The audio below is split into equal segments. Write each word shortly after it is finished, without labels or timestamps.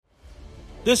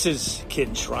This is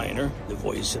Kid Shriner, the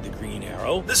voice of the Green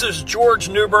Arrow. This is George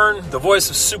Newbern, the voice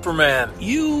of Superman.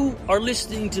 You are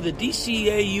listening to the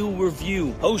DCAU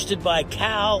Review, hosted by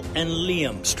Cal and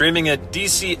Liam. Streaming at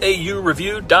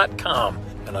DCAUreview.com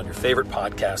and on your favorite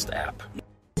podcast app.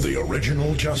 The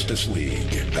original Justice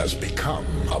League has become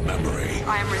a memory.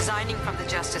 I am resigning from the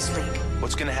Justice League.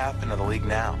 What's going to happen to the League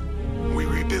now? We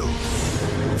rebuild.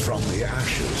 From the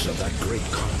ashes of that great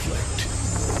conflict,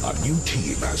 a new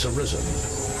team has arisen.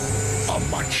 A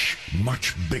much,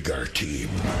 much bigger team.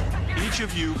 Each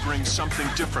of you brings something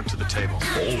different to the table.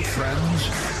 Old friends,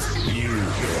 new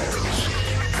heroes.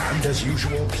 And as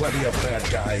usual, plenty of bad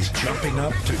guys jumping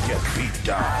up to get beat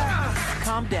down.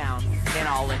 Calm down, and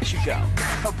I'll let you go.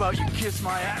 How about you kiss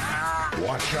my ass?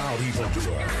 Watch out,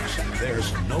 evildoers.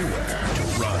 There's nowhere to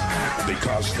run.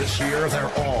 Because this year,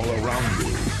 they're all around you.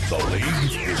 The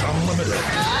League is unlimited.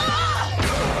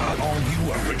 An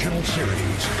all-new original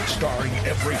series starring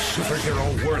every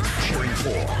superhero worth cheering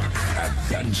for. And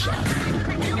then some.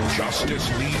 Justice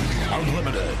League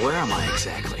Unlimited. Where am I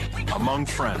exactly? Among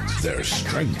friends. There's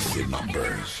strength in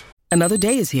numbers. Another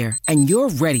day is here, and you're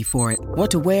ready for it.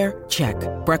 What to wear? Check.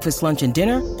 Breakfast, lunch, and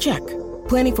dinner? Check.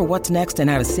 Planning for what's next and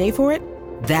how to save for it?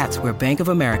 That's where Bank of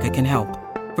America can help.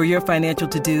 For your financial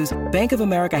to-dos, Bank of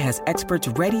America has experts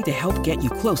ready to help get you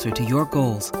closer to your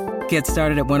goals. Get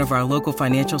started at one of our local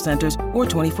financial centers or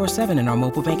 24/7 in our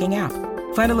mobile banking app.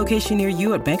 Find a location near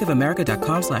you at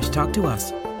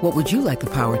bankofamerica.com/talktous. What would you like the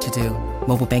power to do?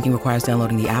 Mobile banking requires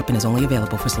downloading the app and is only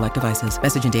available for select devices.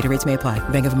 Message and data rates may apply.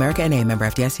 Bank of America N.A., member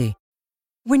FDIC.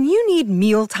 When you need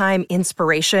mealtime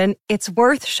inspiration, it's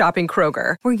worth shopping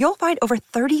Kroger, where you'll find over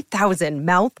 30,000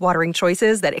 mouth-watering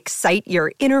choices that excite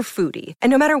your inner foodie. And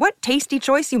no matter what tasty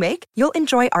choice you make, you'll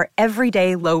enjoy our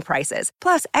everyday low prices,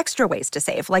 plus extra ways to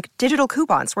save, like digital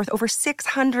coupons worth over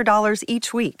 $600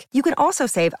 each week. You can also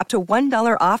save up to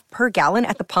 $1 off per gallon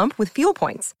at the pump with fuel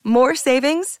points. More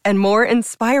savings and more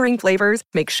inspiring flavors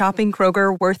make shopping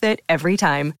Kroger worth it every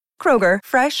time. Kroger,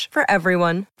 fresh for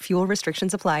everyone. Fuel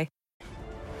restrictions apply.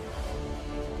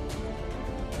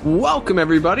 Welcome,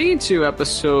 everybody, to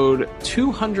episode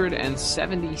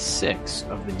 276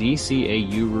 of the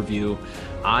DCAU Review.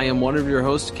 I am one of your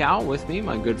hosts, Cal. With me,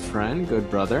 my good friend, good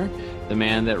brother, the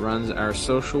man that runs our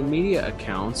social media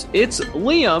accounts. It's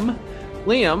Liam.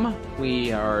 Liam,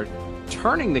 we are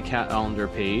turning the calendar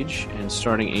page and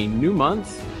starting a new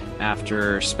month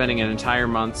after spending an entire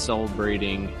month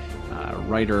celebrating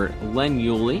writer Len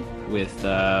Uly with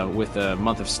a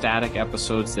month of static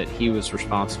episodes that he was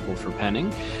responsible for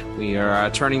penning. We are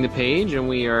turning the page, and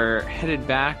we are headed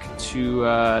back to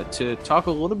talk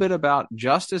a little bit about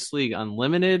Justice League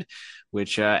Unlimited,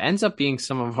 which ends up being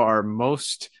some of our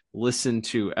most listened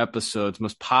to episodes,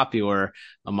 most popular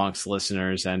amongst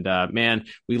listeners. And man,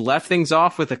 we left things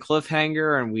off with a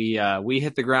cliffhanger, and we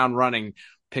hit the ground running,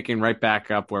 picking right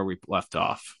back up where we left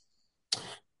off.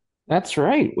 That's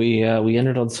right. We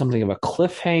ended on something of a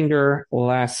cliffhanger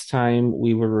last time.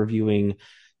 We were reviewing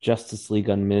Justice League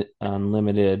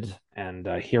Unlimited, and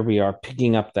here we are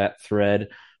picking up that thread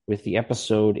with the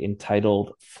episode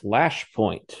entitled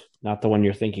Flashpoint. Not the one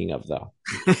you're thinking of, though.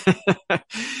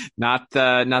 Not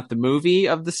the movie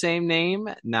of the same name,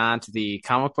 not the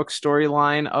comic book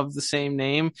storyline of the same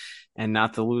name, and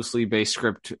not the loosely based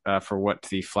script for what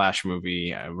the Flash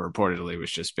movie reportedly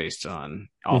was just based on.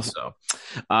 Also,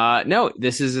 no,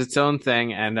 this is its own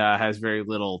thing and has very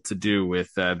little to do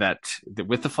with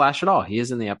with the Flash at all. He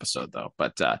is in the episode though,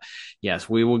 but yes,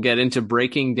 we will get into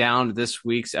breaking down this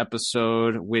week's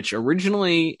episode, which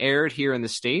originally aired here in the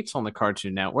States on the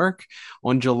Cartoon Network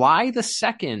on July the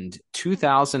 2nd,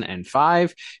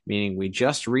 2005, meaning we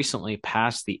just recently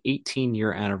passed the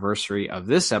 18-year anniversary of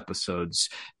this episode's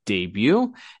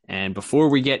debut. And before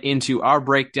we get into our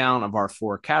breakdown of our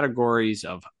four categories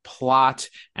of plot,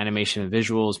 animation and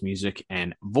visuals, music,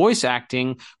 and voice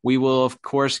acting, we will, of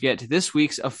course, get to this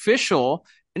week's official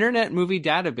Internet Movie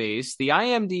Database, the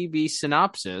IMDb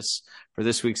synopsis for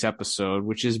this week's episode,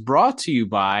 which is brought to you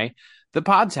by the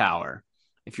Pod Tower.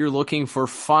 If you're looking for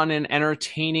fun and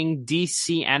entertaining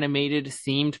DC animated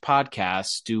themed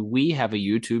podcasts, do we have a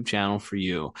YouTube channel for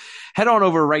you? Head on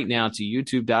over right now to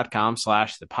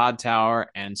youtube.com/thepodtower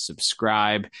and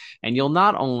subscribe. And you'll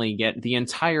not only get the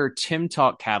entire Tim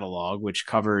Talk catalog, which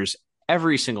covers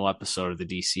every single episode of the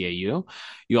DCAU.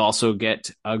 You also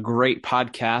get a great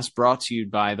podcast brought to you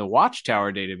by the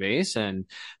Watchtower database and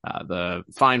the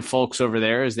fine folks over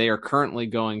there, as they are currently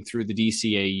going through the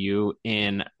DCAU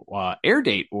in air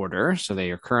date order. So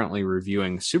they are currently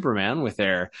reviewing Superman with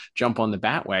their Jump on the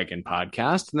Batwagon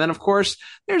podcast. And then, of course,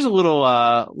 there's a little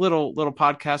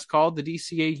podcast called the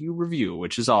DCAU Review,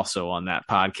 which is also on that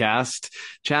podcast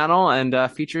channel and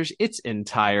features its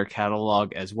entire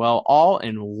catalog as well, all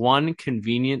in one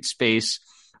convenient space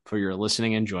for your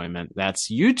listening enjoyment.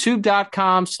 That's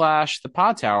youtube.com/The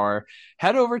Pod Tower.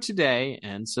 Head over today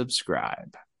and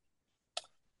subscribe.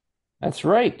 That's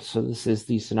right. So this is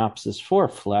the synopsis for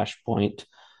Flashpoint,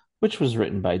 which was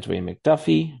written by Dwayne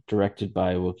McDuffie, directed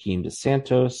by Joaquin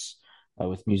DeSantos,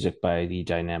 with music by the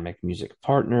Dynamic Music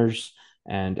Partners,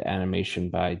 and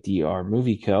animation by DR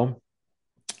Movie Co.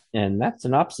 And that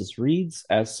synopsis reads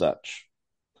as such.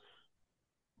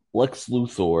 Lex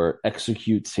Luthor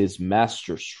executes his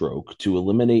masterstroke to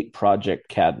eliminate Project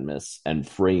Cadmus and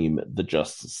frame the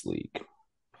Justice League.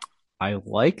 I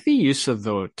like the use of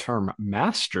the term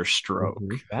masterstroke.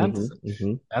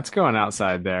 That's going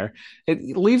outside there.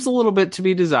 It leaves a little bit to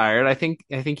be desired. I think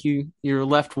you're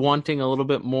left wanting a little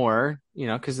bit more,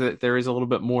 because there is a little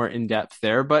bit more in depth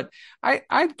there. But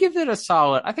I'd give it a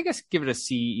solid. I think I give it a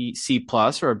C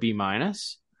plus or a B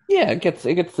minus. Yeah, it gets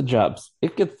the job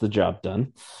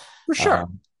done for sure.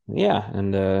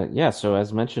 So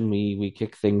as mentioned, we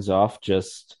kick things off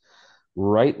just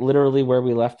right literally where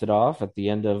we left it off at the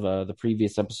end of the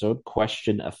previous episode.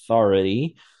 Question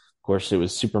authority. Of course, it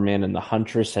was Superman and the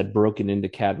Huntress had broken into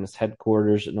Cadmus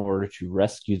headquarters in order to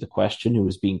rescue the Question, who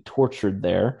was being tortured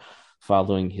there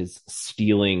following his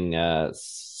stealing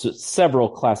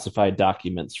several classified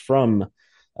documents from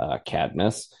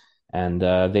Cadmus. And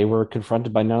they were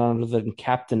confronted by none other than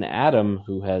Captain Atom,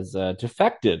 who has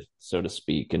defected, so to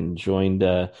speak, and joined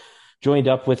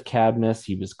up with Cadmus.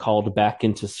 He was called back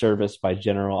into service by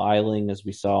General Eiling, as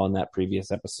we saw in that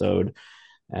previous episode.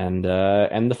 And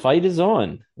the fight is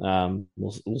on.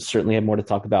 We'll certainly have more to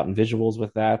talk about in visuals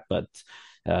with that, but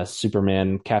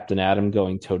Superman, Captain Atom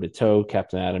going toe-to-toe,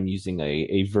 Captain Atom using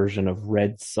a version of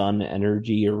red sun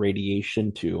energy or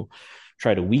radiation to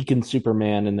try to weaken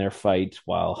Superman in their fight,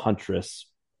 while Huntress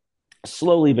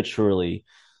slowly but surely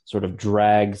sort of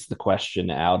drags the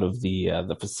Question out of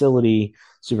the facility.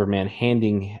 Superman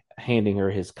handing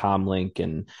her his comlink,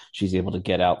 and she's able to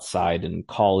get outside and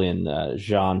call in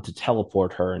Jean to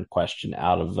teleport her and Question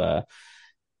out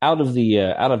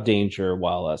of danger.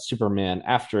 While Superman,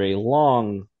 after a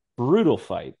long, brutal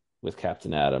fight with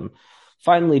Captain Atom,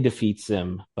 finally defeats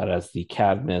him. But as the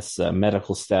Cadmus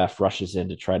medical staff rushes in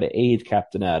to try to aid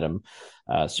Captain Atom,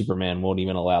 Superman won't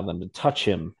even allow them to touch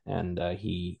him, and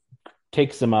he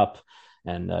takes him up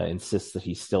and insists that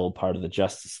he's still part of the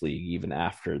Justice League even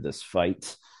after this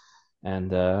fight.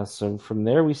 And so from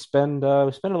there, we spend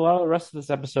a lot of the rest of this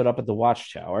episode up at the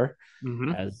Watchtower,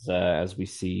 as we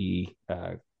see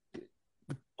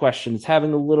Question's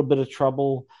having a little bit of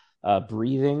trouble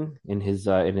breathing in his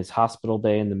hospital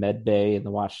bay, in the med bay in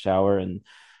the Watchtower, and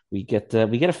we get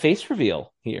a face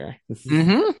reveal here. This is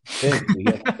we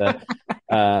get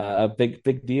a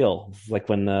big deal. It's like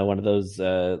when one of those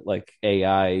like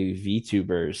AI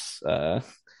VTubers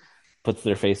puts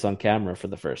their face on camera for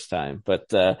the first time,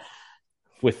 but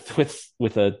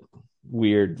with a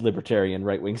weird libertarian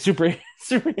right wing superhero.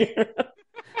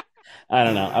 I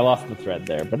don't know. I lost the thread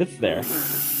there, but it's there.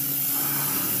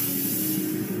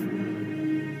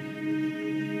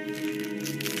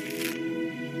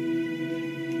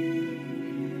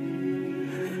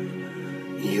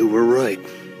 You were right.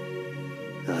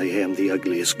 I am the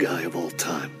ugliest guy of all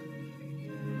time.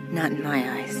 Not in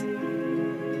my eyes.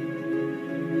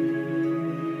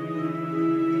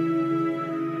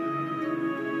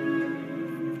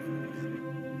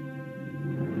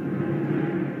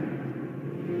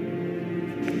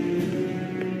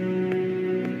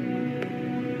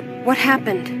 What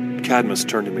happened? Cadmus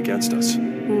turned him against us.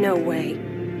 No way.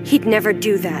 He'd never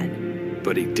do that.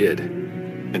 But he did.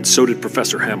 And so did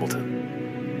Professor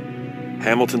Hamilton.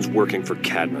 Hamilton's working for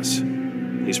Cadmus.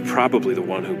 He's probably the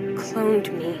one who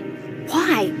cloned me.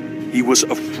 Why? He was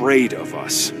afraid of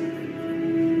us.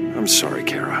 I'm sorry,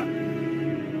 Kara.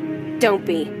 Don't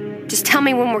be. Just tell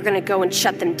me when we're gonna go and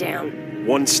shut them down.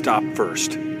 One stop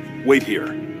first. Wait here.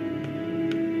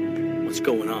 What's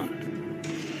going on?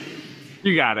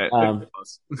 You got it.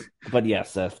 But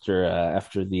yes,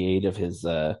 after the aid of his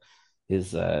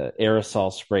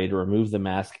aerosol spray to remove the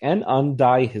mask and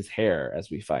undye his hair,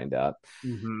 as we find out,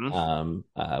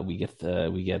 we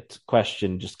get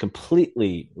Question just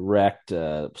completely wrecked,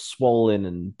 swollen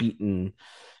and beaten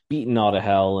all to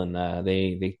hell, and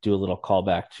they do a little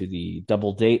callback to the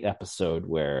Double Date episode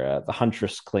where the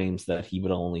Huntress claims that he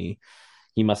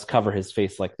must cover his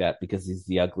face like that because he's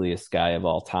the ugliest guy of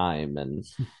all time, and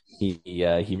he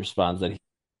responds that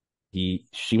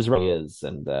she was right, he is,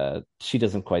 and she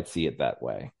doesn't quite see it that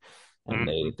way. And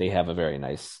they have a very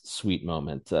nice, sweet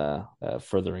moment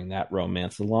furthering that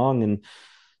romance along. And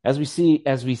as we see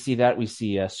that, we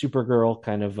see Supergirl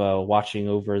kind of watching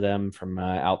over them from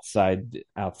outside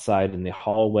in the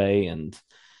hallway, and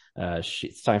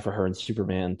it's time for her and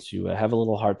Superman to have a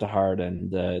little heart to heart.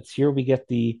 And it's here we get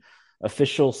the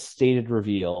official stated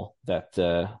reveal that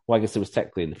well, I guess it was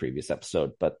technically in the previous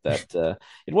episode, but that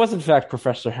it was in fact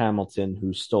Professor Hamilton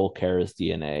who stole Kara's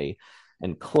DNA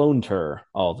and cloned her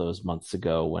all those months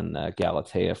ago when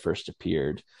Galatea first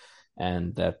appeared,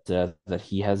 and that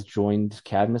he has joined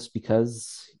Cadmus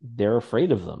because they're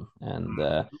afraid of them.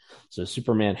 And so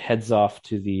Superman heads off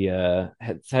to the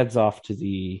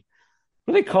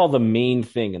what do they call the main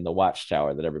thing in the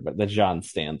watchtower that John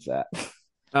stands at?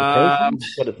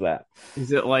 What is that?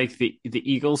 Is it like the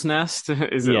eagle's nest?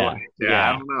 Is it? Yeah, yeah.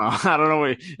 I don't know. I don't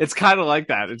know. It's kind of like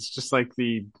that. It's just like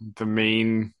the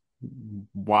main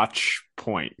watch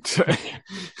point.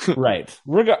 Right.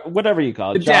 Whatever you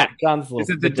call it. The deck. John's little, is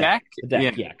it the deck? The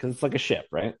deck, yeah, because it's like a ship,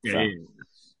 right? Yeah.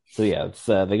 So yeah, it's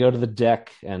they go to the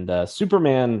deck, and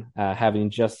Superman, having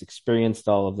just experienced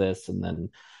all of this, and then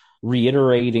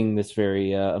reiterating this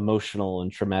very emotional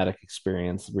and traumatic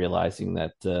experience, realizing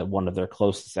that one of their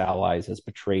closest allies has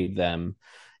betrayed them,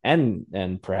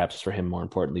 and perhaps for him more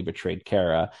importantly betrayed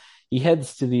Kara. He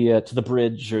heads to the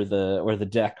bridge or the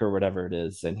deck or whatever it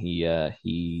is, and he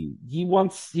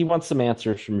wants some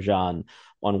answers from John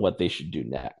on what they should do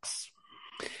next.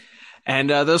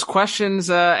 And those questions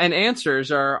and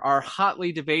answers are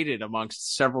hotly debated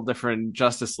amongst several different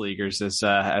Justice Leaguers,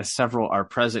 as several are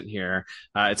present here.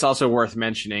 It's also worth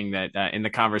mentioning that in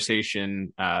the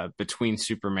conversation between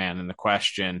Superman and the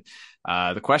question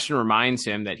reminds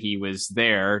him that he was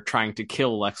there trying to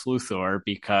kill Lex Luthor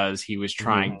because he was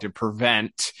trying to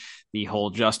prevent the whole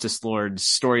Justice Lord's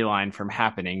storyline from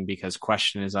happening, because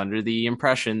Question is under the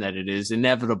impression that it is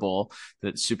inevitable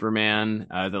that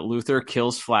that Luthor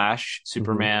kills Flash,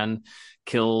 Superman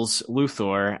kills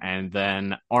Luthor, and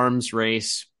then arms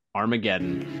race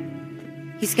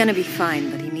Armageddon. He's gonna be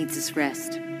fine, but he needs his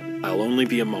rest. I'll only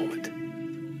be a moment.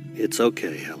 It's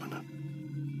okay, Helena.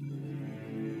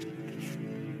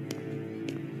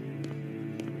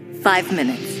 5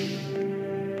 minutes.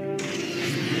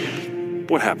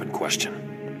 What happened,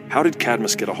 Question? How did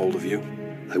Cadmus get a hold of you?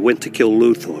 I went to kill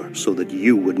Luthor so that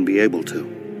you wouldn't be able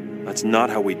to. That's not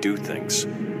how we do things.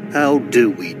 How do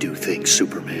we do things,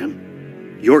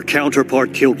 Superman? Your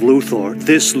counterpart killed Luthor.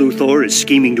 This Luthor is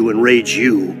scheming to enrage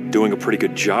you. Doing a pretty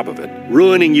good job of it.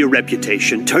 Ruining your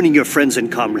reputation, turning your friends and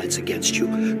comrades against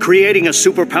you, creating a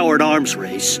superpowered arms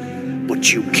race.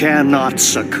 But you cannot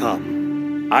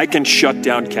succumb. I can shut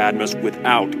down Cadmus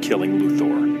without killing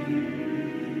Luthor.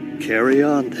 Carry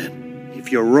on, then.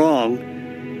 If you're wrong,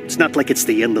 it's not like it's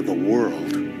the end of the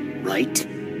world, right?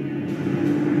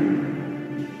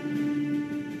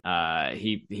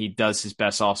 He does his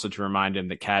best also to remind him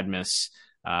that Cadmus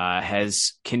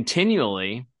has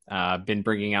continually been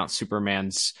bringing out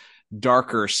Superman's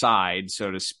darker side, so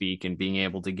to speak, and being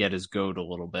able to get his goat a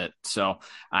little bit. So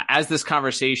as this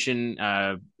conversation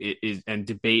and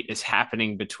debate is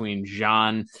happening between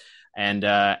John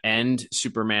and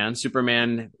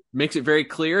Superman makes it very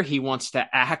clear he wants to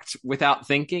act without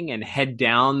thinking and head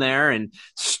down there and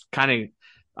kind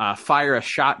of fire a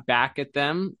shot back at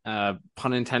them,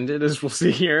 pun intended, as we'll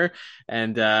see here,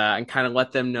 and kind of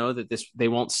let them know that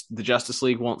the Justice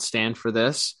League won't stand for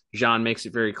this. John makes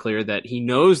it very clear that he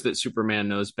knows that Superman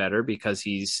knows better because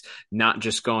he's not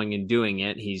just going and doing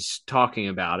it, he's talking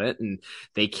about it, and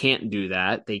they can't do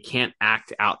that. They can't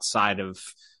act outside of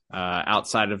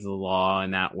the law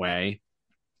in that way.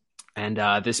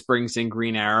 And this brings in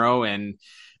Green Arrow and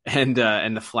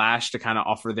the Flash to kind of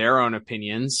offer their own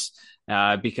opinions.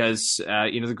 Because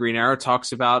the Green Arrow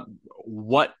talks about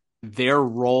what their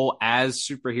role as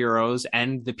superheroes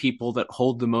and the people that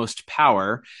hold the most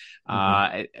power,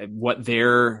 what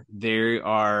their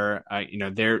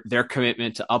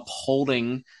commitment to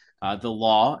upholding the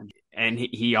law. And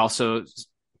he also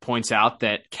points out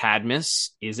that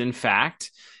Cadmus is in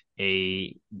fact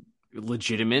a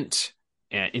legitimate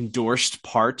endorsed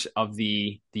part of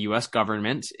the U.S.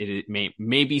 government. It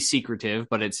may be secretive,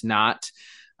 but it's not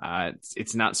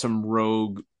some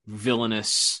rogue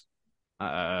villainous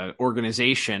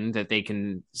organization that they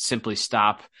can simply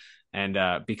stop and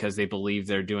because they believe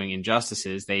they're doing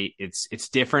injustices. It's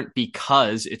different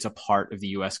because it's a part of the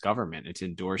U.S. government. It's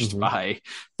endorsed by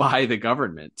the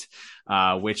government,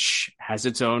 which has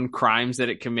its own crimes that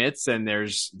it commits, and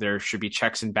there should be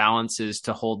checks and balances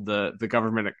to hold the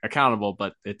government accountable,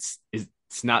 but it's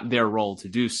not their role to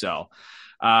do so.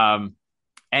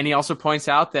 And he also points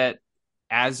out that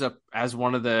as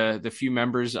one of the few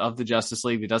members of the Justice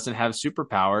League that doesn't have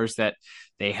superpowers, that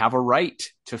they have a right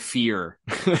to fear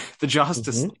the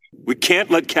Justice League. We can't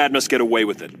let Cadmus get away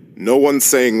with it. No one's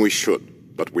saying we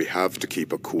should, but we have to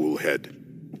keep a cool head.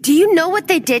 Do you know what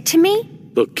they did to me?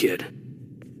 Look, kid.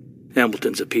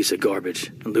 Hamilton's a piece of garbage,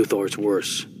 and Luthor's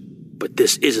worse. But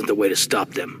this isn't the way to stop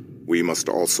them. We must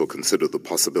also consider the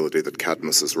possibility that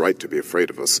Cadmus is right to be afraid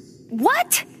of us.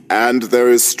 What? And there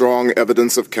is strong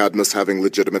evidence of Cadmus having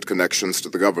legitimate connections to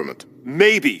the government.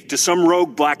 Maybe to some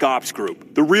rogue black ops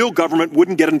group. The real government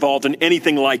wouldn't get involved in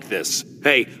anything like this.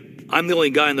 Hey, I'm the only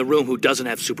guy in the room who doesn't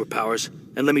have superpowers.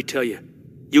 And let me tell you,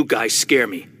 you guys scare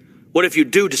me. What if you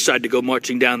do decide to go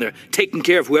marching down there, taking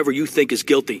care of whoever you think is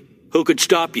guilty? Who could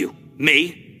stop you?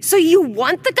 Me? So you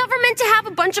want the government to have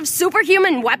a bunch of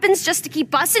superhuman weapons just to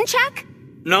keep us in check?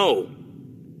 No.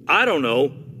 I don't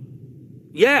know.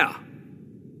 Yeah.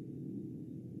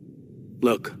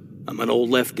 Look, I'm an old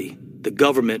lefty. The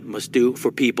government must do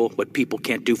for people what people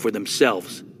can't do for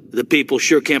themselves. The people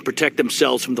sure can't protect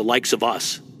themselves from the likes of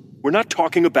us. We're not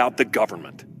talking about the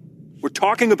government. We're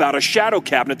talking about a shadow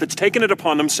cabinet that's taken it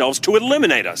upon themselves to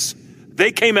eliminate us.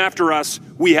 They came after us,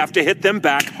 we have to hit them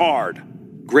back hard.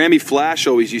 Grammy Flash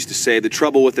always used to say the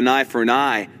trouble with an eye for an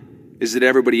eye is that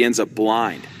everybody ends up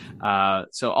blind.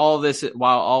 So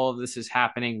while all of this is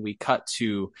happening, we cut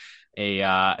to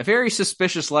a very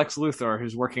suspicious Lex Luthor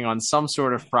who's working on some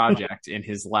sort of project in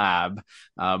his lab.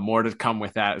 More to come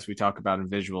with that as we talk about in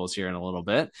visuals here in a little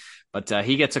bit. But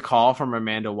he gets a call from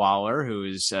Amanda Waller, who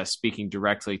is speaking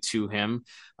directly to him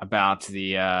about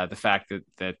the fact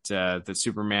that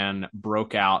Superman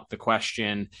broke out the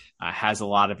question, has a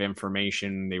lot of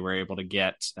information they were able to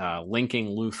get linking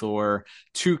Luthor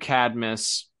to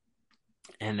Cadmus,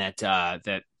 and that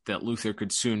Luthor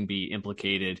could soon be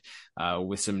implicated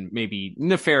with some maybe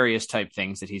nefarious type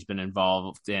things that he's been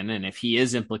involved in. And if he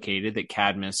is implicated, that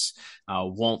Cadmus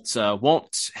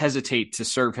won't hesitate to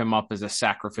serve him up as a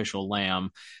sacrificial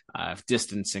lamb,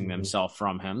 distancing themselves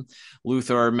from him.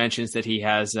 Luthor mentions that he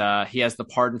has the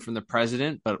pardon from the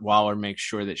president, but Waller makes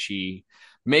sure that he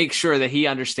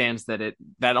understands that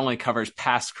that only covers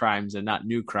past crimes and not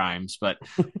new crimes. But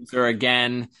Luthor,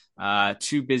 again,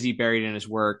 too busy buried in his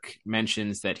work,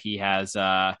 mentions that he has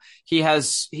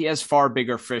far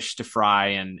bigger fish to fry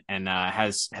and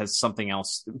has something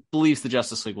else. Believes the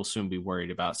Justice League will soon be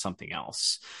worried about something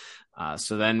else.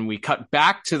 So then we cut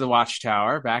back to the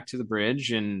Watchtower, back to the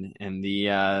bridge, and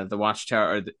the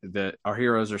Watchtower. Our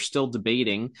heroes are still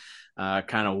debating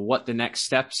kind of what the next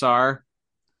steps are.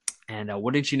 And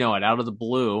what did you know it? Out of the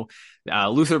blue,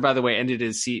 Luthor, by the way, ended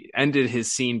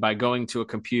his scene by going to a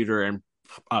computer and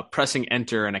pressing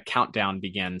enter, and a countdown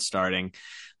began starting.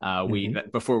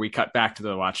 Before we cut back to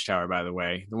the Watchtower, by the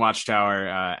way, the Watchtower,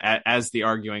 as the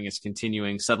arguing is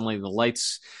continuing, suddenly the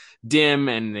lights dim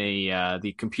and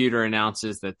the computer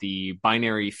announces that the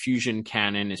binary fusion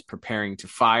cannon is preparing to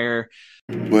fire.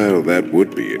 Well, that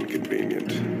would be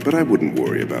inconvenient, but I wouldn't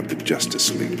worry about the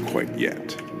Justice League quite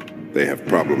yet. They have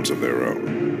problems of their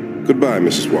own. Goodbye,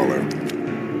 Mrs. Waller.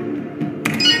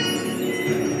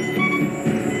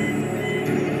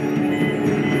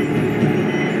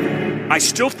 I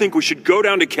still think we should go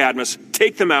down to Cadmus,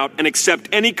 take them out, and accept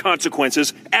any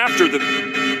consequences after the...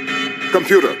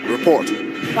 Computer, report.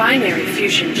 Binary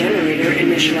fusion generator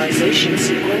initialization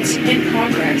sequence in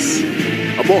progress.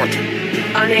 Abort.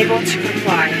 Unable to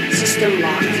comply. System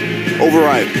locked.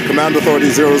 Override. Command Authority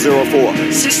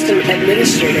 004. System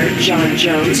Administrator John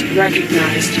Jones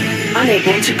recognized.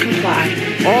 Unable to comply.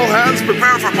 All hands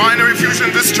prepare for binary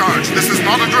fusion discharge. This is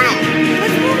not a drill.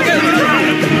 Let's move it.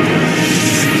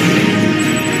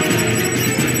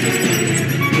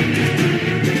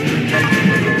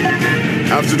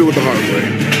 Have to do it the hard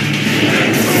way.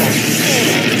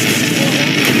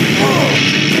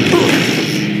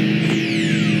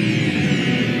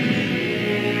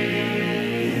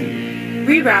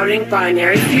 Rerouting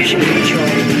binary fusion control.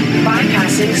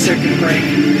 Bypassing circuit break.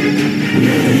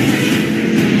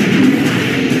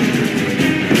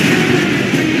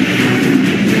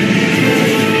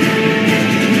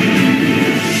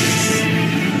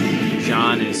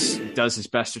 John does his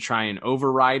best to try and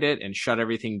override it and shut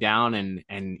everything down,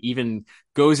 and even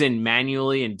goes in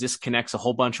manually and disconnects a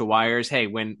whole bunch of wires. Hey,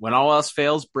 when all else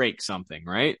fails, break something,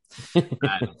 right?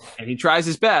 And he tries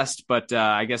his best, but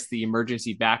I guess the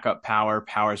emergency backup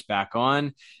powers back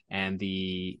on, and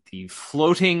the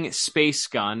floating space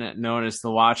gun known as the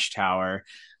Watchtower,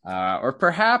 or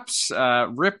perhaps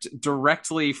ripped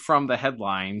directly from the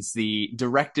headlines, the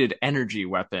directed energy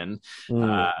weapon,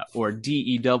 or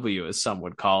DEW as some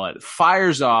would call it,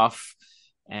 fires off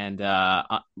And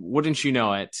wouldn't you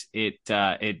know it,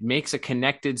 it makes a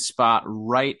connected spot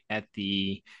right at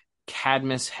the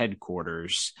Cadmus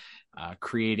headquarters,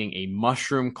 creating a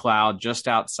mushroom cloud just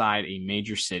outside a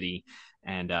major city,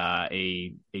 and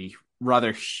a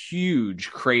rather huge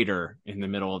crater in the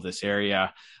middle of this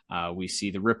area. We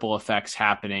see the ripple effects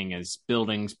happening as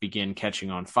buildings begin catching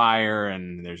on fire,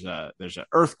 and there's an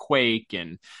earthquake,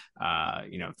 and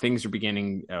things are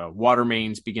beginning. Water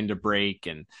mains begin to break,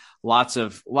 and lots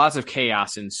of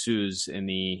chaos ensues in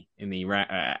the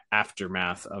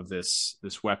aftermath of this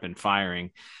weapon firing.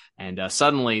 And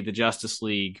suddenly, the Justice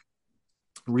League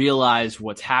realize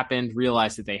what's happened,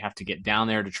 realize that they have to get down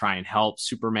there to try and help.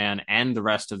 Superman and the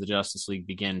rest of the Justice League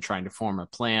begin trying to form a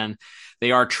plan.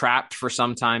 They are trapped for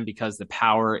some time because the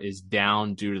power is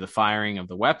down due to the firing of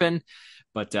the weapon,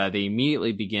 but they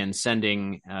immediately begin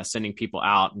sending people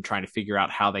out and trying to figure out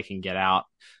how they can get out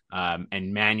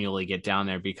and manually get down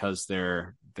there, because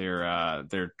their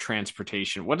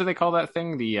transportation, what do they call that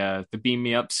thing, the beam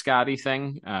me up Scotty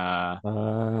thing,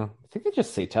 I think they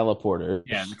just say teleporters.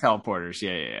 Yeah, the teleporters.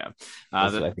 Yeah. I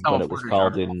think what it was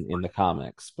called in the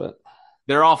comics, but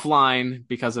they're offline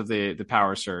because of the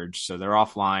power surge. So they're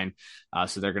offline.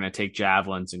 So they're going to take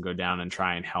javelins and go down and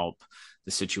try and help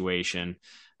the situation.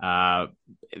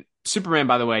 Superman,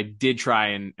 by the way, did try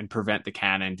and prevent the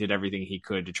cannon, did everything he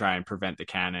could to try and prevent the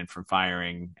cannon from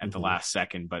firing at the last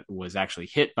second, but was actually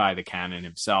hit by the cannon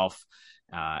himself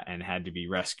and had to be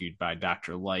rescued by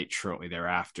Dr. Light shortly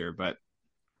thereafter. But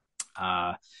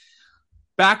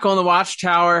back on the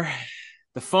Watchtower,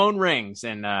 the phone rings,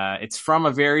 and it's from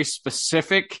a very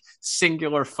specific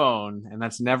singular phone, and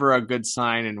that's never a good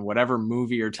sign in whatever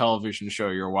movie or television show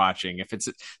you're watching. If it's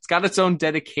got its own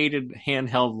dedicated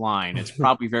handheld line, it's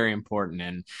probably very important.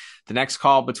 And the next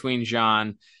call between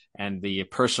John and the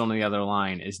person on the other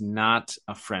line is not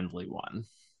a friendly one.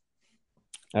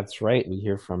 That's right. We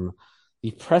hear from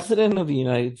the President of the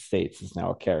United States is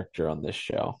now a character on this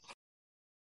show.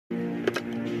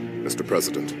 Mr.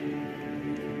 President.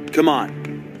 Come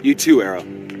on. You too, Arrow.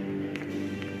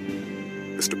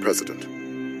 Mr. President,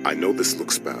 I know this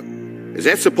looks bad. Is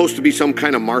that supposed to be some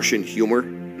kind of Martian humor?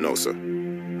 No, sir.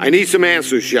 I need some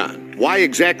answers, Jean. Why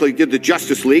exactly did the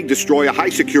Justice League destroy a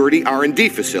high-security R&D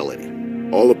facility?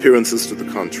 All appearances to the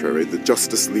contrary, the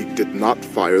Justice League did not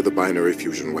fire the binary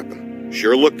fusion weapon.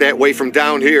 Sure looked that way from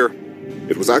down here.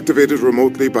 It was activated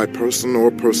remotely by person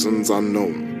or persons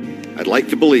unknown. I'd like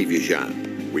to believe you, Jean.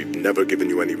 We've never given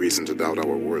you any reason to doubt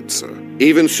our words, sir.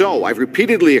 Even so, I've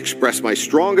repeatedly expressed my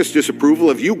strongest disapproval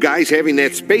of you guys having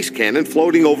that space cannon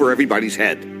floating over everybody's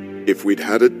head. If we'd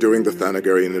had it during the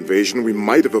Thanagarian invasion, we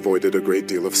might have avoided a great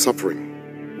deal of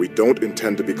suffering. We don't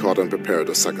intend to be caught unprepared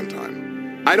a second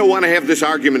time. I don't want to have this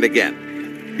argument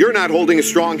again. You're not holding a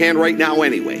strong hand right now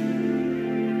anyway.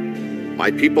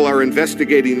 My people are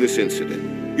investigating this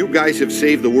incident. You guys have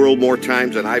saved the world more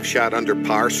times than I've shot under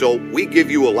par, so we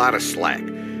give you a lot of slack.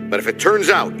 But if it turns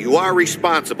out you are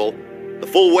responsible, the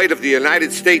full weight of the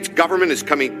United States government is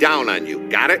coming down on you.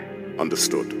 Got it?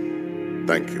 Understood.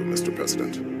 Thank you, Mr.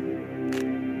 President.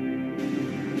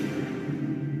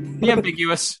 The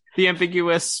ambiguous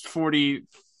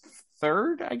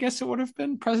 43rd, I guess it would have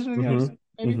been, President of the United States,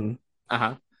 maybe? Mm-hmm.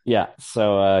 Uh-huh. Yeah,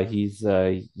 so he's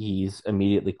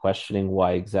immediately questioning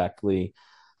why exactly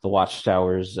the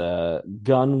Watchtower's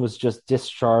gun was just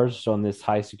discharged on this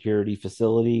high security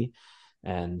facility,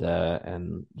 and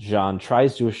Jean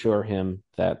tries to assure him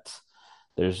that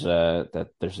there's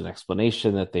an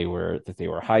explanation that they were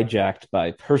hijacked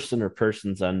by person or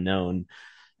persons unknown,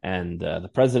 and the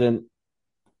president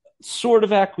sort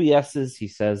of acquiesces. He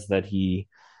says that he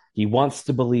wants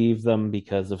to believe them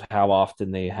because of how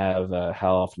often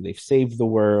they've saved the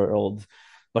world,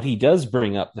 but he does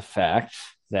bring up the fact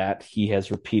that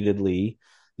the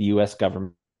U.S.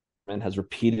 government has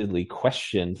repeatedly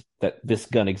questioned that this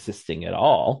gun existing at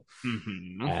all,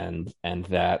 and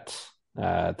that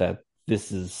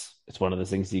it's one of those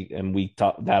things. And we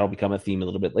thought that'll become a theme a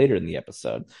little bit later in the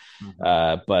episode,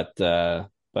 but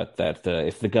that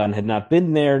if the gun had not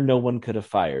been there, no one could have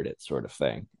fired it, sort of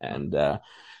thing.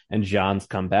 And John's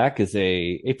comeback is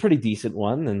a pretty decent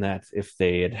one, and that if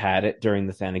they had it during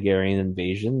the Thanagarian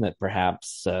invasion, that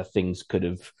perhaps things could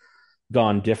have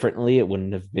gone differently. It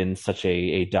wouldn't have been such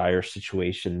a dire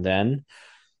situation then.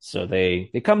 So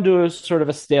they come to a sort of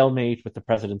a stalemate, with the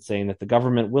president saying that the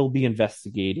government will be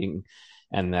investigating,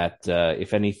 and that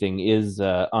if anything is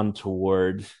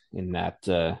untoward in that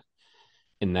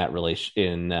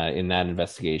investigation,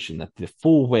 that the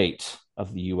full weight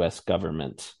of the U.S.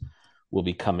 government will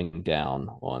be coming down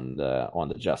on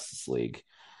the Justice League.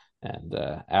 And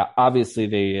obviously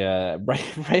they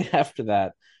right after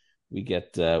that, we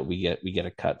get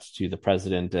a cut to the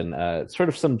president and sort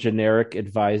of some generic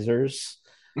advisors,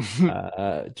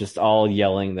 just all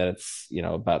yelling that it's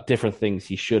about different things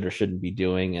he should or shouldn't be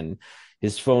doing. And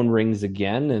his phone rings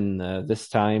again, and this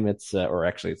time it's or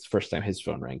actually it's the first time his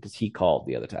phone rang because he called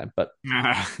the other time. But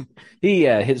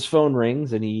his phone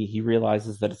rings and he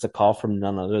realizes that it's a call from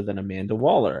none other than Amanda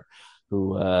Waller,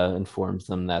 who informs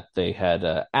them that they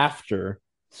had after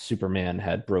Superman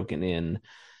had broken in,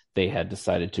 they had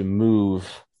decided to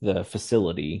move the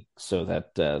facility so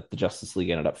that the Justice League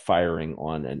ended up firing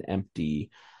on an empty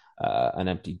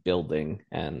building,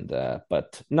 and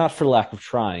but not for lack of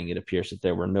trying. It appears that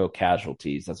there were no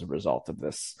casualties as a result of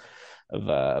this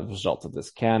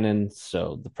cannon.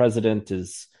 So the president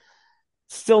is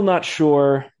still not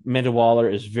sure. Amanda Waller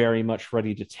is very much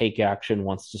ready to take action,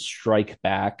 wants to strike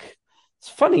back. It's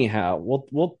funny how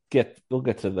we'll get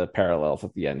to the parallels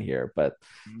at the end here, but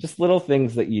just little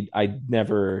things that I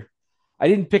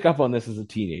didn't pick up on this as a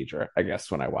teenager, I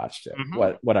guess, when I watched it,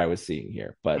 what I was seeing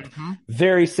here. But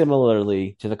very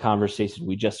similarly to the conversation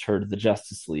we just heard the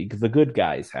Justice League, the good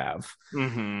guys have.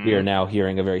 We are now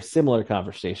hearing a very similar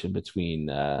conversation between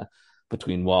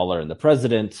Waller and the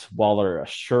president. Waller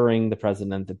assuring the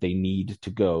president that they need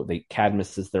to go.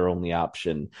 Cadmus is their only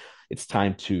option. It's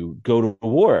time to go to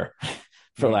war,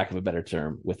 for lack of a better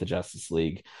term, with the Justice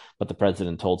League. But the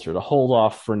president told her to hold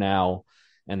off for now,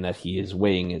 and that he is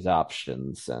weighing his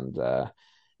options. And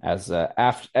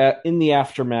in the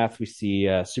aftermath, we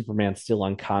see Superman still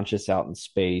unconscious out in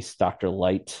space. Dr.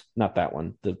 Light, not that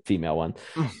one, the female one,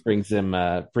 brings him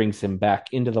back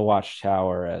into the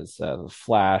Watchtower as the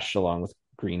Flash, along with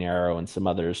Green Arrow and some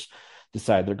others,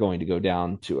 decide they're going to go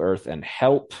down to Earth and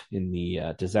help in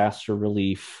the disaster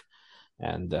relief.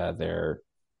 And as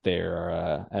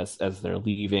they're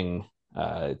leaving,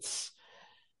 it's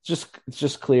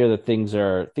just clear that things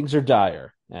are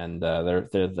dire, and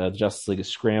the Justice League is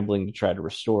scrambling to try to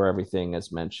restore everything,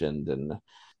 as mentioned, and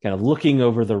kind of looking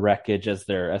over the wreckage as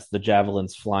the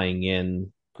javelins flying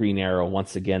in. Green Arrow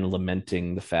once again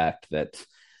lamenting the fact that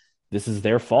this is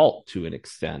their fault to an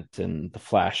extent, and the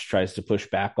Flash tries to push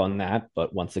back on that,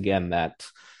 but once again that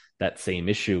same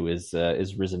issue is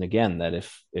risen again, that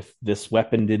if this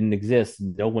weapon didn't exist,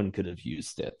 no one could have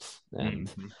used it.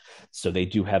 And so they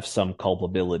do have some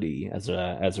culpability as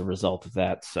a result of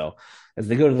that. So as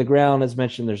they go to the ground, as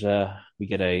mentioned, we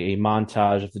get a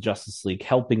montage of the Justice League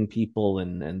helping people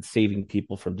and saving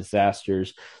people from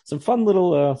disasters. Some fun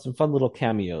little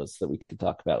cameos that we could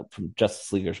talk about from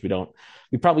Justice Leaguers we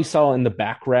probably saw in the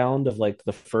background of like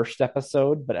the first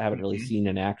episode, but haven't really seen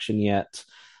in action yet.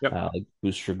 Yep. Like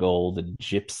Booster Gold and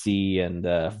Gypsy and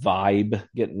Vibe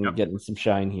getting some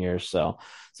shine here. So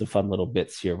some fun little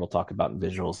bits here we'll talk about in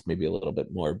visuals maybe a little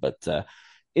bit more. But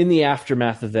in the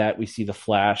aftermath of that, we see the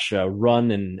Flash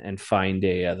run and find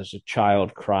there's a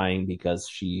child crying because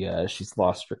she's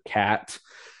lost her cat,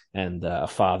 and a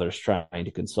father's trying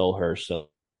to console her.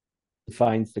 So he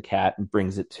finds the cat and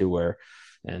brings it to her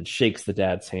and shakes the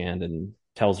dad's hand and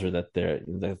tells her that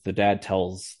the dad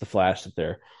tells the Flash that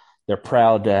they're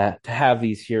proud to have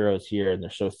these heroes here, and they're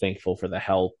so thankful for the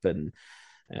help. And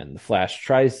the Flash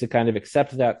tries to kind of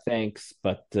accept that thanks,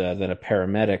 but then a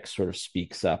paramedic sort of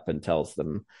speaks up and tells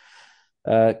them,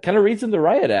 kind of reads them the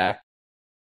riot act.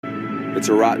 It's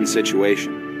a rotten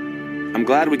situation. I'm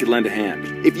glad we could lend a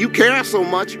hand. If you care so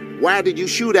much, why did you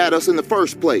shoot at us in the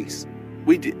first place?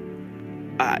 We did.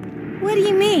 What do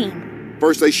you mean?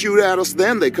 First they shoot at us,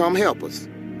 then they come help us.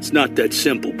 It's not that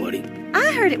simple, buddy.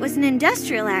 I heard it was an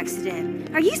industrial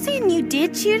accident. Are you saying you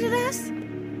did shoot at us?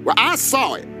 Well, I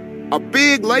saw it. A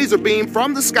big laser beam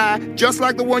from the sky, just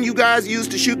like the one you guys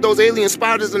used to shoot those alien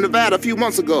spiders in Nevada a few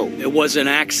months ago. It was an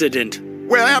accident.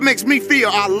 Well, that makes me feel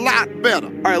a lot better.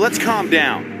 All right, let's calm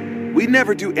down. We'd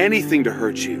never do anything to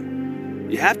hurt you.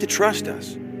 You have to trust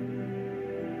us.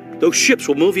 Those ships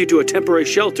will move you to a temporary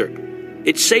shelter.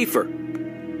 It's safer.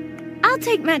 I'll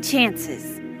take my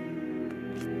chances.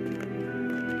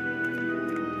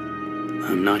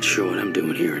 I'm not sure what I'm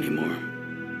doing here anymore.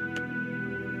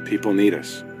 People need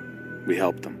us. We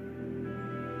help them.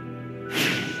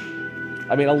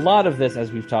 I mean, a lot of this, as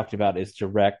we've talked about, is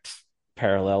direct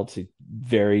parallel to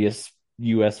various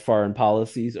U.S. foreign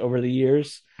policies over the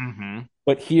years.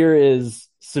 But here is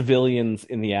civilians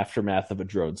in the aftermath of a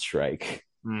drone strike.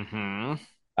 Saying,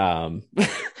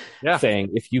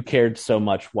 if you cared so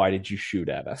much, why did you shoot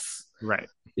at us? Right.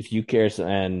 If you care,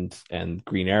 and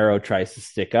Green Arrow tries to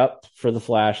stick up for the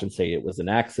Flash and say it was an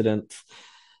accident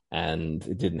and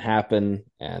it didn't happen,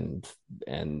 and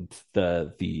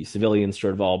the civilians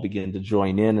sort of all begin to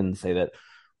join in and say that,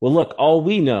 well, look, all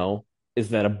we know is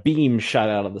that a beam shot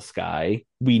out of the sky.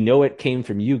 We know it came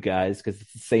from you guys because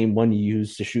it's the same one you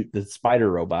used to shoot the spider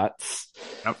robots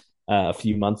a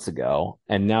few months ago,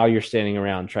 and now you're standing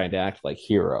around trying to act like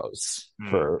heroes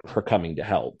for coming to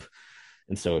help,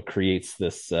 and so it creates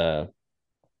this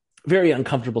very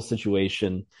uncomfortable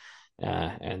situation.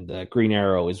 And Green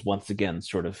Arrow is once again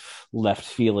sort of left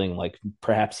feeling like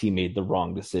perhaps he made the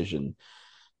wrong decision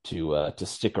to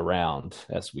stick around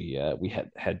as we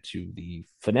head to the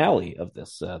finale of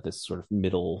this this sort of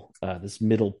middle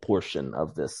portion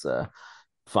of this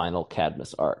final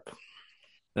Cadmus arc.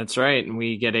 That's right, and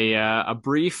we get a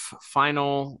brief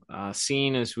final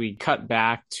scene as we cut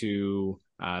back to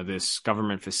this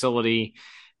government facility,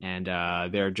 and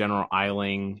their General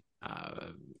Eiling,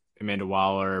 Amanda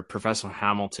Waller, Professor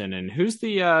Hamilton, and who's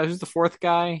the fourth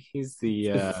guy? He's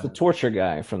the torture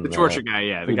guy from the torture guy.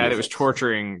 Yeah, the guy that was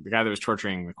torturing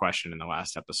the Question in the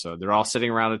last episode. They're all sitting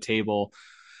around a table,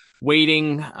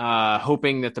 waiting,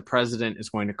 hoping that the president is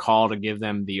going to call to give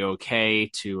them the okay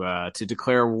to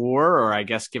declare war, or I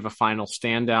guess give a final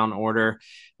stand down order.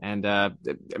 And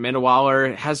Amanda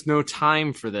Waller has no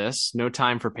time for this, no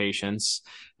time for patience,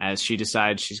 as she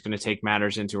decides she's going to take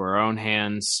matters into her own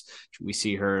hands. We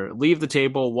see her leave the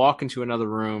table, walk into another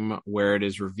room where it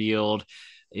is revealed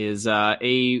is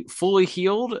a fully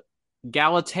healed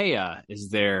Galatea is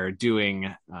there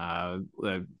doing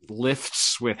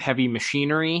lifts with heavy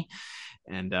machinery.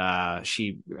 And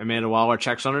Amanda Waller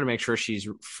checks on her to make sure she's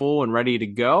full and ready to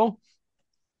go.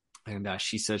 And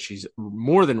she says she's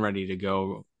more than ready to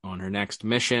go on her next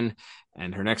mission.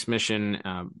 And her next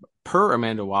mission, per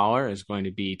Amanda Waller, is going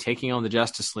to be taking on the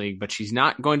Justice League, but she's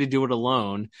not going to do it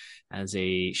alone.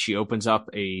 She opens up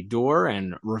a door,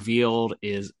 and revealed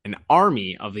is an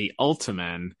army of the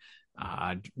Ultimen.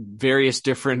 Various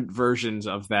different versions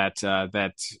of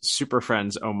that Super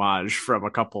Friends homage from a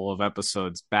couple of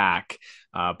episodes back,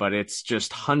 but it's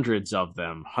just hundreds of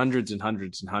them, hundreds and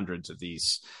hundreds and hundreds of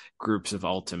these groups of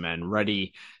Ultimen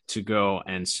ready to go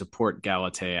and support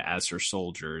Galatea as her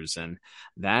soldiers. And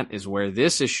that is where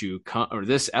this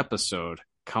this episode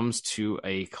comes to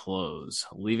a close,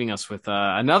 leaving us with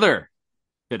another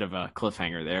bit of a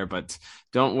cliffhanger there. But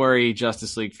don't worry,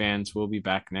 Justice League fans, we'll be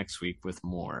back next week with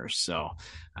more. So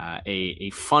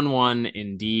a fun one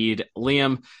indeed.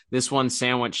 Liam, this one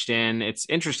sandwiched in. It's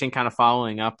interesting kind of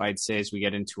following up, I'd say, as we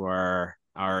get into our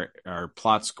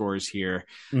plot scores here.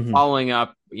 Following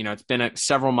up, it's been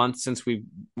several months since we've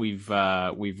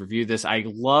reviewed this. I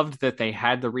loved that they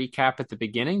had the recap at the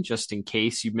beginning, just in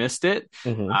case you missed it,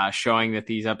 showing that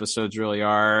these episodes really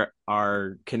are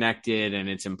connected, and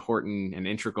it's important and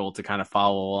integral to kind of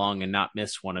follow along and not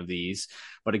miss one of these.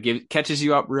 But it catches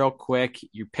you up real quick.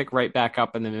 You pick right back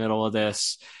up in the middle of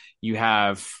this. You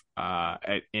have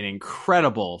an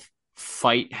incredible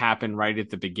fight happen right at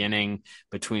the beginning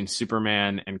between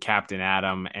Superman and Captain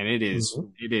Atom, and it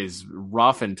is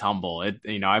rough and tumble.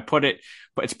 I put it,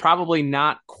 but it's probably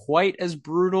not quite as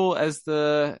brutal as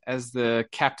the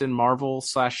Captain Marvel /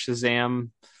 Shazam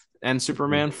and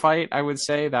Superman fight. I would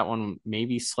say that one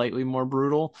maybe slightly more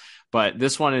brutal, but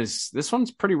this one's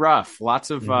pretty rough. Lots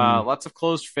of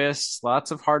closed fists, lots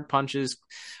of hard punches,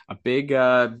 a big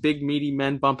meaty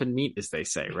men bumping meat, as they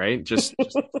say, right? Just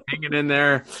hanging in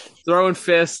there, throwing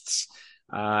fists,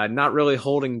 not really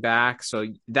holding back. So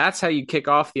that's how you kick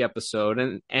off the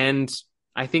episode, and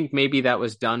I think maybe that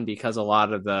was done because a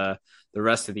lot of the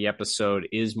rest of the episode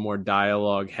is more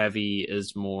dialogue heavy,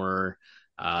 is more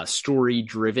story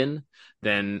driven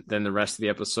than the rest of the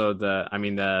episode.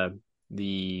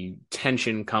 The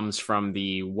tension comes from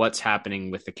what's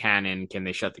happening with the cannon. Can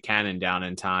they shut the cannon down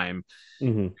in time?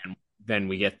 And then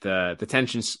we get the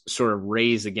tension sort of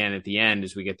raise again at the end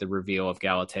as we get the reveal of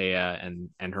Galatea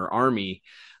and her army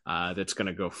that's going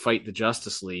to go fight the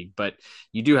Justice League. But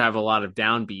you do have a lot of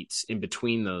downbeats in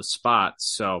between those spots,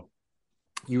 so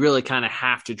you really kind of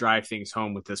have to drive things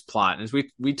home with this plot. And as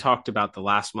we talked about the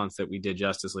last month that we did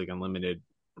Justice League Unlimited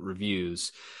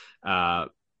reviews,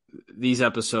 these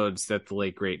episodes that the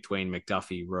late great Dwayne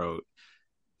McDuffie wrote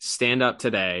stand up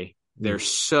today. They're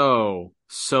so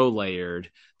layered.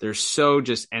 They're so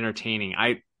just entertaining.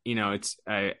 I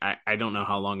don't know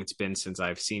how long it's been since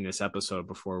I've seen this episode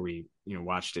before we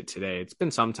watched it today. It's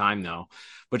been some time though,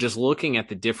 but just looking at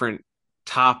the different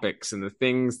topics and the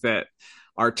things that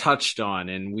are touched on,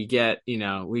 and we get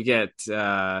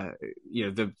the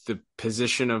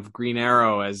position of Green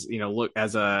Arrow as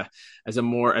as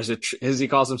he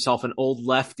calls himself, an old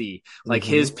lefty, like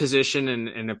his position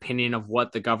and opinion of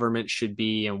what the government should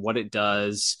be and what it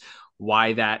does,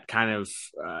 why that kind of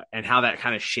and how that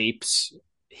kind of shapes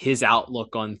his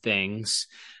outlook on things.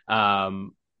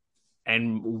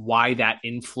 why that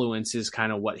influences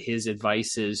kind of what his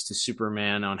advice is to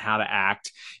Superman on how to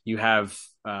act. You have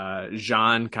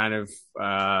Jean kind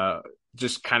of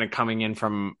just kind of coming in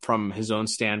from his own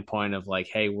standpoint of like,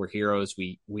 hey, we're heroes.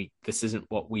 We this isn't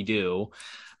what we do.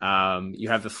 You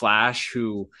have the Flash,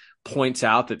 who points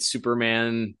out that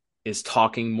Superman is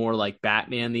talking more like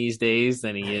Batman these days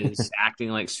than he is acting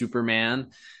like Superman.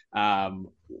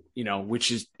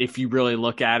 Which is, if you really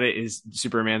look at it, is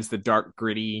Superman's the dark,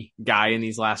 gritty guy in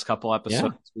these last couple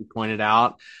episodes. We pointed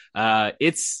out.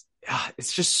 It's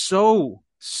just so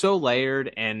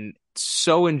layered and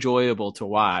so enjoyable to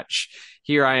watch.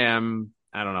 Here I am.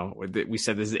 I don't know. We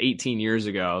said this is 18 years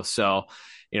ago. So,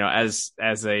 as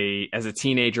a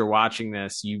teenager watching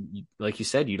this, you like you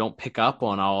said, you don't pick up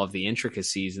on all of the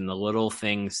intricacies and the little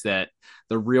things that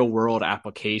the real world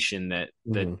application that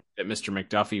Mr.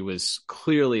 McDuffie was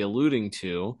clearly alluding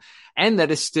to, and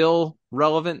that is still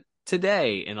relevant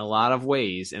today in a lot of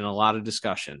ways, in a lot of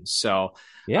discussions. So,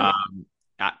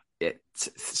 it's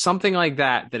something like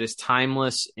that is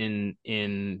timeless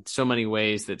in so many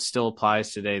ways, that still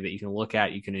applies today, that you can look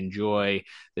at, you can enjoy,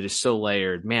 that is so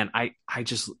layered. Man,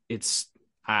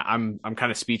 I'm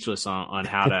kind of speechless on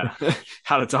how to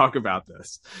how to talk about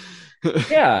this.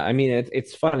 Yeah, I mean,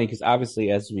 it's funny because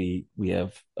obviously, as we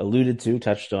have alluded to,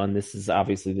 touched on, this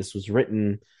was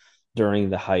written during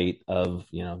the height of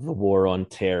the war on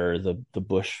terror, the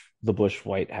Bush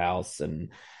White House and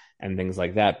things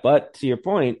like that. But to your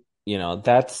point,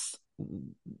 that's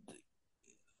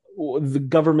the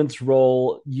government's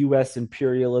role, U.S.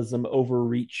 imperialism,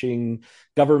 overreaching,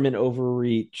 government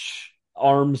overreach,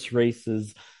 arms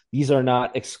races. These are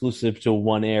not exclusive to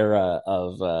one era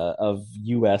of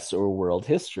U.S. or world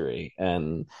history,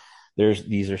 and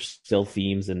these are still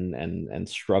themes and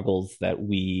struggles that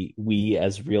we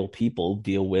as real people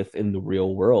deal with in the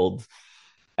real world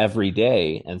every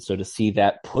day. And so to see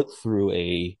that put through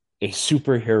a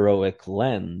superheroic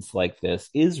lens like this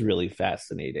is really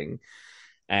fascinating.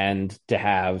 And to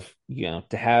have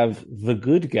the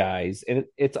good guys, and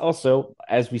it's also,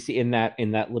 as we see in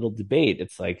that little debate,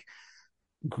 it's like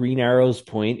Green Arrow's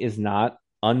point is not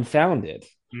unfounded,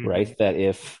 right? That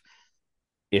if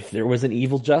there was an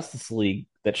evil Justice League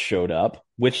that showed up,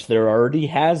 which there already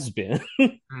has been,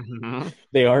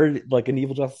 they already, like, an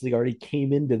evil Justice League already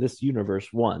came into this universe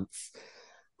once.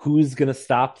 Who's going to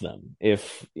stop them?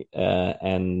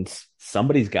 And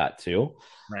somebody's got to.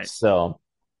 Right. So,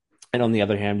 and on the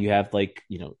other hand, you have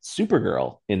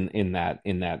Supergirl in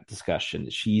that discussion.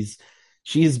 She's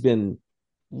been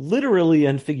literally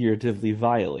and figuratively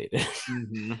violated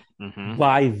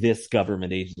by this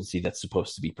government agency that's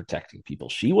supposed to be protecting people.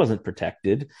 She wasn't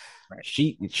protected. Right.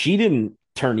 She didn't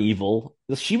turn evil.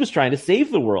 She was trying to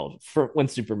save the world when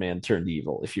Superman turned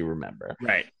evil, if you remember.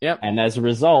 Right. Yep. And as a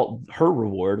result, her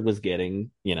reward was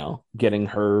getting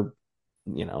her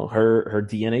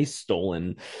DNA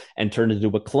stolen and turned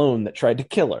into a clone that tried to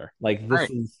kill her. Like,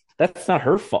 that's not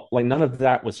her fault. Like, none of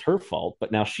that was her fault,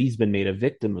 but now she's been made a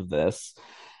victim of this.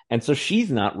 And so she's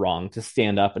not wrong to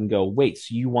stand up and go, wait,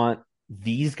 so you want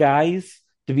these guys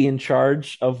to be in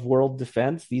charge of world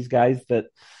defense? These guys that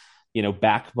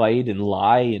backbite and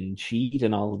lie and cheat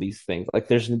and all of these things. Like,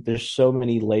 there's so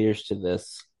many layers to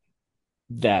this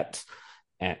that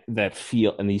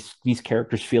feel, and these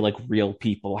characters feel like real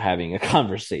people having a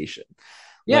conversation.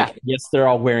 Yeah. Like, yes, they're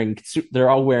all wearing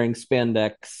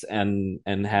spandex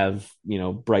and have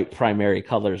bright primary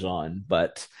colors on,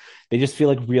 but they just feel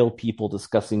like real people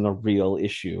discussing a real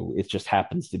issue. It just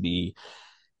happens to be,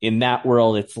 in that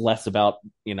world, it's less about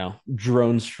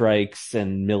drone strikes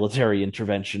and military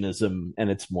interventionism, and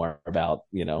it's more about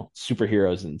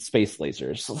superheroes and space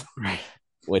lasers, right?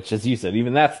 Which, as you said,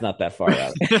 even that's not that far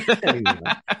out.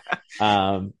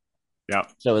 Yeah.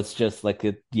 So it's just like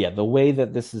the way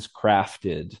that this is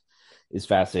crafted is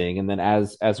fascinating. And then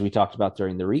as we talked about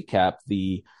during the recap,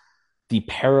 the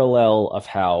parallel of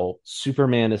how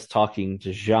Superman is talking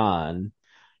to Jean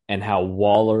and how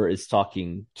Waller is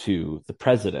talking to the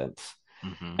president.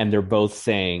 And they're both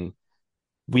saying,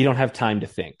 we don't have time to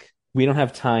think. We don't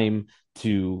have time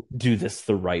to do this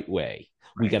the right way.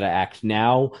 Right. We got to act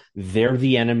now. They're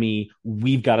the enemy.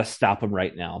 We've got to stop them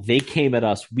right now. They came at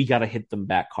us. We got to hit them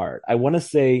back hard. I want to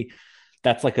say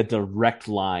that's like a direct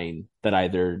line that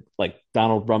either like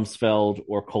Donald Rumsfeld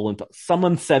or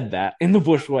someone said that in the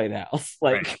Bush White House.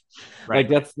 Like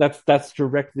that's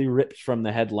directly ripped from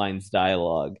the headlines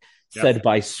dialogue said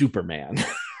by Superman.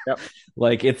 Yep.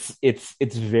 Like it's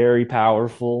very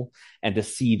powerful, and to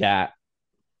see that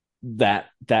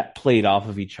played off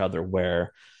of each other,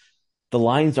 where the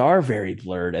lines are very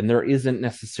blurred and there isn't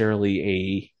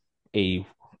necessarily a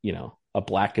a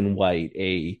black and white,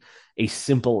 a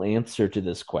simple answer to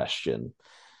this question.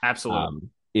 Absolutely.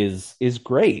 Is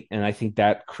great. And I think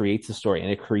that creates a story,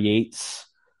 and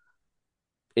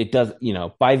it does,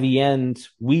 by the end,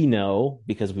 we know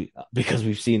because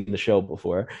we've seen the show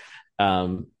before.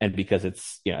 And because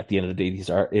it's, at the end of the day,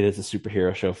 it is a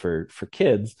superhero show for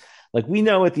kids. Like, we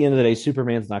know at the end of the day,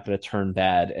 Superman's not going to turn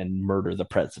bad and murder the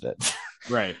president.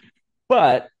 Right.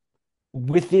 But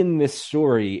within this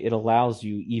story, it allows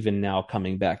you, even now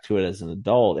coming back to it as an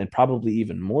adult, and probably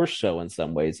even more so in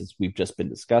some ways, as we've just been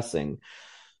discussing,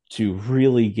 to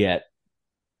really get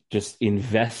just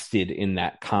invested in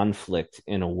that conflict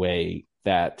in a way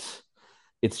that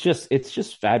it's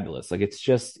just fabulous. Like, it's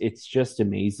just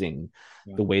amazing,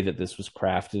 the way that this was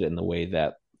crafted, and the way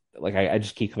that, like, I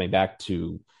just keep coming back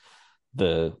to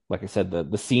like I said,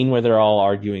 the scene where they're all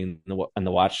arguing in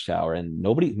the watchtower, and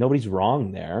nobody's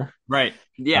wrong there. Right.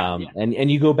 Yeah.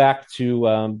 And you go back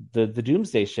to the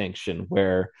Doomsday Sanction,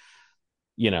 where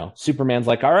Superman's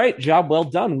like, all right, job well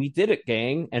done, we did it,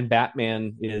 gang. And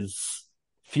Batman is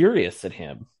furious at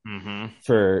him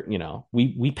for,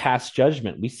 we passed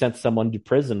judgment, we sent someone to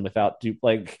prison without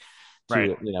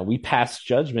we passed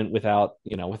judgment without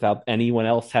anyone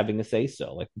else having a say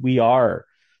so. Like, we are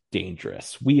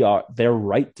dangerous, they're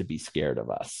right to be scared of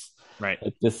us. Right.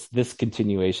 Like, this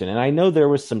continuation. And I know there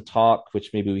was some talk,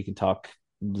 which maybe we can talk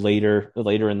later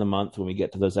in the month when we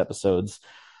get to those episodes,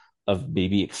 of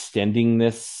maybe extending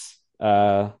this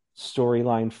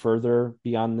storyline further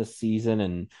beyond this season.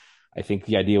 And I think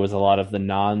the idea was a lot of the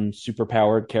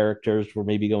non-superpowered characters were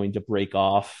maybe going to break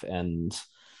off and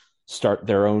start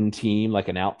their own team, like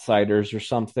an Outsiders or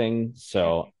something.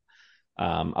 So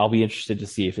I'll be interested to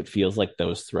see if it feels like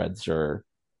those threads are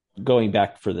going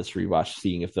back for this rewatch,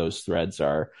 seeing if those threads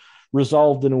are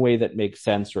resolved in a way that makes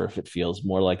sense, or if it feels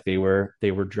more like they were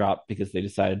dropped because they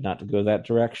decided not to go that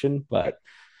direction. But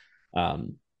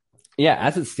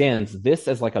as it stands, this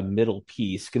as like a middle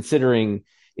piece, considering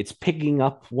it's picking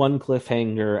up one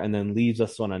cliffhanger and then leaves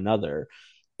us on another,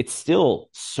 it's still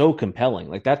so compelling.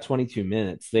 Like, that 22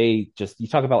 minutes, you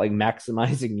talk about like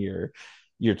maximizing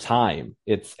your time.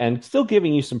 And still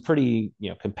giving you some pretty,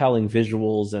 compelling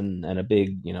visuals and a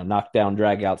big, knockdown,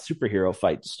 drag out superhero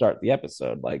fight to start the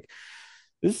episode. Like,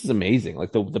 this is amazing.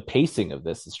 Like, the pacing of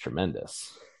this is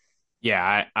tremendous.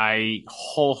 Yeah, I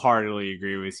wholeheartedly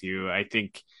agree with you. I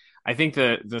think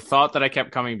the thought that I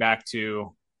kept coming back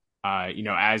to,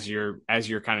 as you're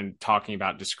kind of talking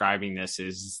about describing this,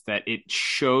 is that it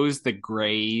shows the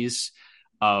grays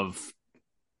of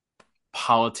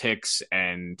politics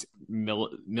and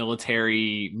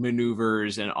military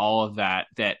maneuvers and all of that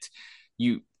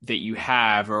you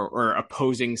have, or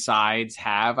opposing sides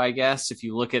have, I guess, if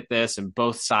you look at this, and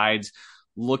both sides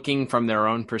looking from their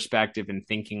own perspective and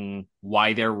thinking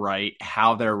why they're right,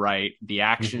 how they're right, the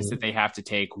actions that they have to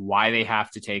take, why they have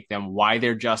to take them, why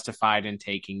they're justified in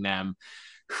taking them,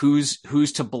 who's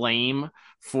to blame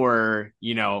for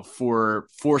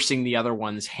forcing the other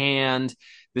one's hand.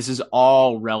 This is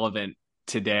all relevant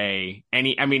today.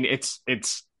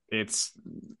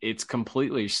 It's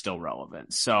completely still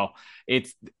relevant. So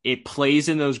it plays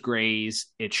in those grays.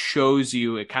 It shows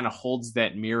you, it kind of holds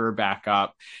that mirror back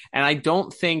up. And I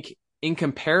don't think, in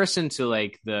comparison to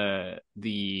like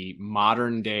the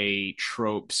modern day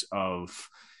tropes of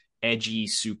edgy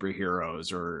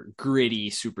superheroes or gritty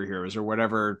superheroes or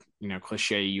whatever,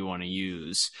 cliche you want to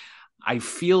use, I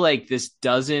feel like this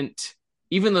doesn't,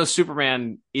 even though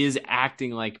Superman is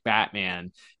acting like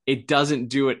Batman, it doesn't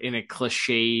do it in a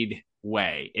cliched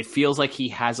way. It feels like he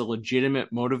has a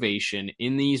legitimate motivation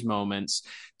in these moments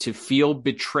to feel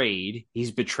betrayed.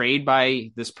 He's betrayed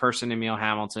by this person, Emil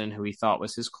Hamilton, who he thought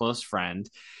was his close friend.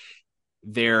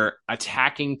 They're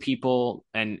attacking people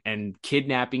and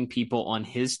kidnapping people on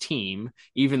his team,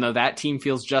 even though that team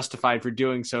feels justified for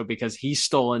doing so because he's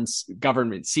stolen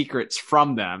government secrets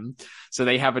from them. So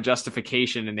they have a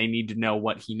justification and they need to know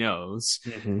what he knows.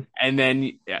 And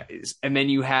then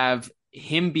you have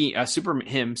him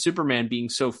Superman being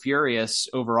so furious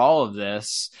over all of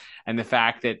this, and the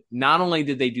fact that not only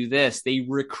did they do this, they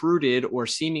recruited or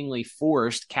seemingly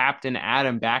forced Captain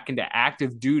Atom back into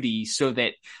active duty so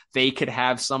that they could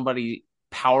have somebody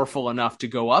powerful enough to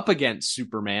go up against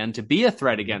Superman, to be a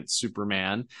threat against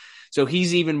Superman. So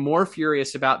he's even more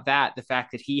furious about that. The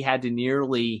fact that he had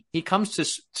to he comes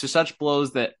to such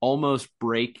blows that almost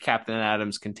break Captain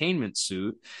Atom's containment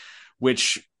suit,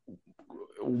 which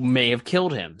may have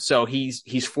killed him. So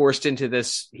he's forced into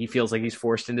this. He feels like he's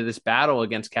forced into this battle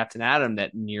against Captain Atom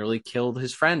that nearly killed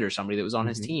his friend or somebody that was on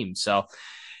his team. So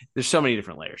there's so many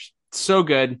different layers. So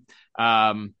good.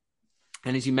 And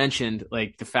as you mentioned,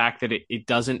 like the fact that it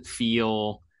doesn't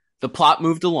feel The plot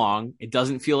moved along. It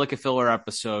doesn't feel like a filler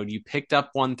episode. You picked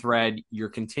up one thread. You're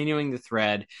continuing the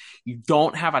thread. You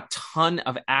don't have a ton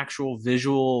of actual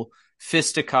visual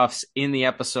fisticuffs in the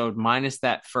episode, minus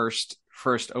that first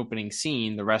opening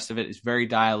scene. The rest of it is very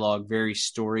dialogue, very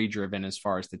story driven as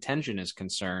far as the tension is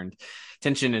concerned.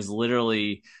 Tension is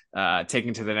literally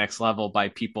taken to the next level by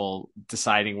people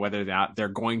deciding whether or not they're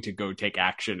going to go take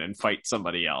action and fight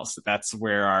somebody else. That's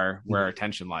where our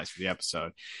tension lies for the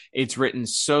episode. It's written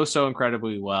so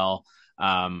incredibly well.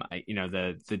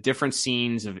 The different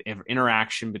scenes of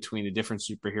interaction between the different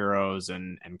superheroes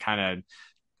and kind of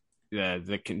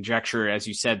the conjecture, as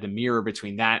you said, the mirror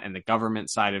between that and the government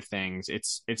side of things,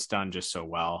 it's done just so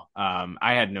well.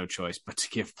 I had no choice but to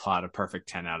give plot a perfect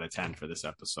 10 out of 10 for this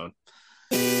episode.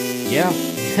 Yeah,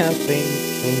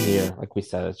 same here. Like we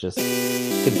said, it's just,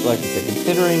 like I said,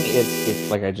 considering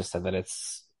it's like I just said, that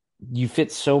it's, you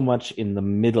fit so much in the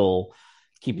middle,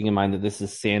 keeping in mind that this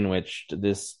is sandwiched.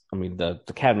 The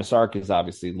Cadmus arc is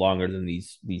obviously longer than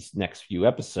these next few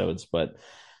episodes, but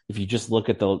if you just look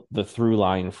at the through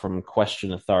line from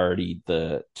Question Authority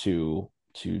to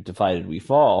Divided We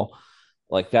Fall,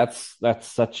 like that's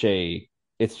such a,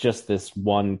 it's just this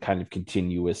one kind of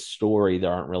continuous story.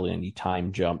 There aren't really any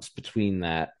time jumps between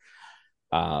that.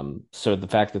 So the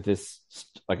fact that this,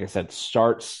 like I said,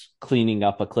 starts cleaning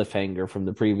up a cliffhanger from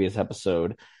the previous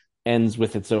episode, ends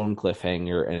with its own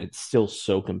cliffhanger, and it's still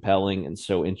so compelling and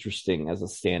so interesting as a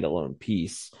standalone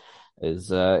piece,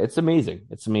 is it's amazing.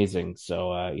 It's amazing.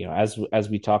 So as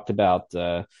we talked about,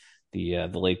 the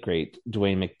late great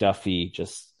Dwayne McDuffie,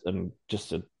 just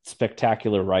a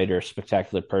spectacular writer,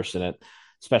 spectacular person,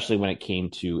 especially when it came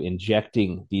to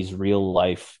injecting these real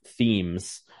life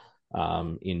themes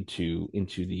into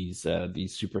these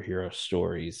superhero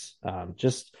stories.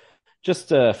 Just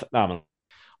phenomenal.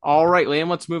 All right, Liam,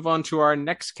 let's move on to our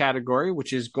next category,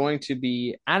 which is going to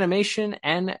be animation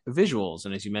and visuals.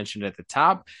 And as you mentioned at the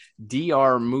top,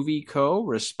 DR Movie Co.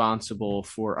 responsible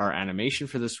for our animation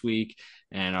for this week,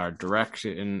 and our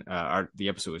direction. The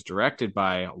episode was directed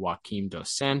by Joaquim Dos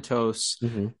Santos.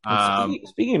 Mm-hmm.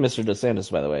 Speaking of Mr. Dos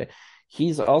Santos, by the way,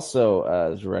 he's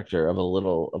also director of a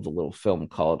little film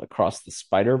called Across the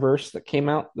Spider-Verse that came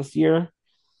out this year.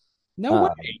 No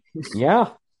way. Yeah,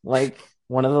 like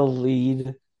one of the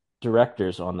lead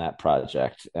directors on that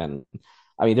project. And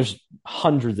I mean, there's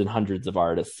hundreds and hundreds of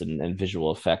artists and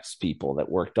visual effects people that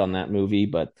worked on that movie,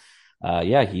 but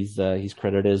he's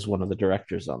credited as one of the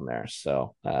directors on there.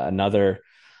 So another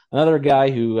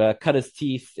guy who cut his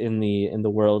teeth in the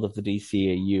world of the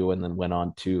DCAU and then went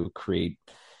on to create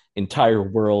entire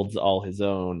worlds all his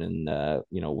own, and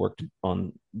worked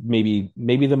on maybe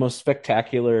the most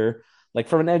spectacular, like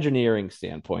from an engineering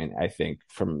standpoint, I think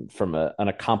from an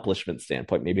accomplishment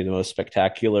standpoint, maybe the most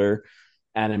spectacular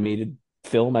animated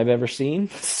film I've ever seen.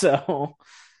 So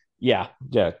yeah,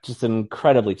 just an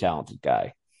incredibly talented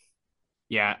guy.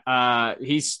 Yeah,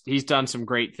 he's done some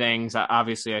great things.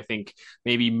 Obviously, I think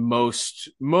maybe most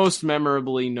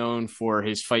memorably known for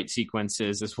his fight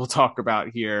sequences, as we'll talk about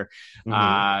here.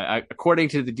 Mm-hmm. According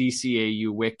to the DCAU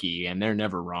wiki, and they're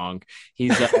never wrong,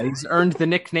 he's earned the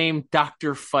nickname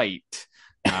Dr. Fight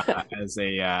as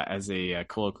a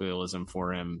colloquialism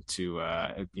for him to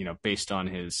based on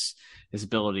his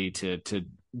ability to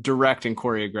direct and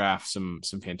choreograph some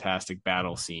fantastic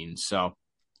battle scenes. So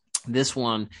this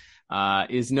one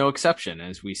is no exception,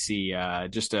 as we see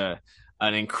just an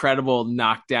incredible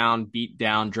knockdown, beat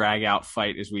down, drag out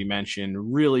fight, as we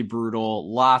mentioned. Really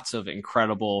brutal, lots of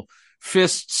incredible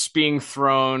fists being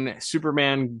thrown,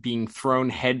 Superman being thrown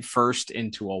head first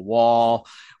into a wall.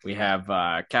 We have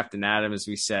Captain Atom, as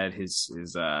we said,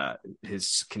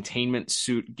 his containment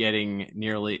suit getting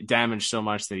nearly damaged so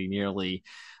much that it nearly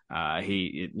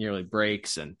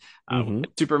breaks. And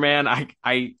Superman,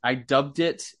 I dubbed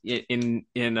it in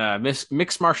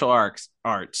mixed martial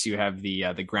arts. You have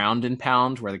the ground and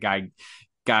pound, where the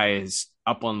guy is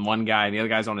up on one guy and the other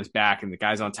guy's on his back, and the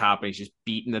guy's on top, and he's just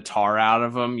beating the tar out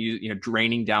of him,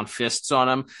 draining down fists on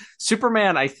him.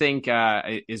 Superman, I think,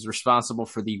 is responsible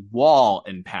for the wall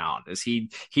and pound, as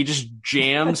he just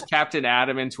jams Captain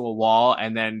Atom into a wall,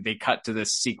 and then they cut to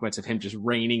this sequence of him just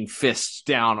raining fists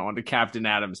down onto Captain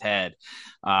Atom's head.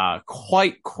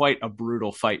 Quite a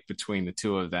brutal fight between the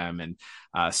two of them, and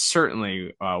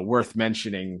certainly worth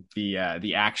mentioning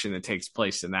the action that takes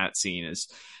place in that scene is.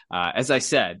 As I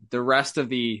said, the rest of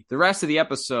the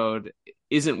episode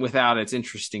isn't without its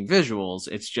interesting visuals.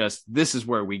 It's just this is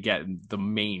where we get the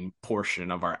main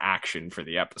portion of our action for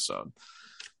the episode.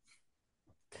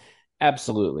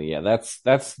 Absolutely, yeah.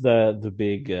 That's the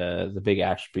big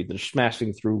action beat. They're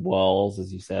smashing through walls,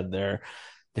 as you said there.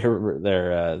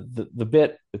 the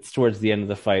bit, it's towards the end of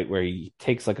the fight where he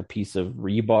takes like a piece of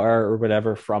rebar or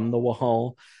whatever from the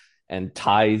wall and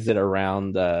ties it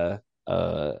around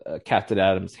Captain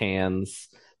Adam's hands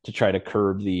to try to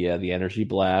curb the energy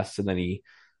blast, and then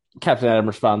Captain Adam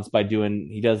responds by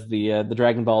he does the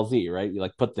Dragon Ball Z, right? You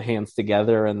like put the hands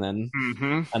together and then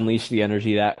unleash the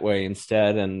energy that way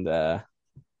instead, and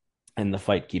the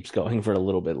fight keeps going for a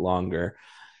little bit longer.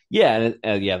 Yeah,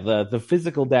 the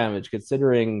physical damage,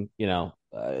 considering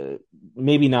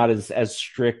maybe not as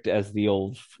strict as the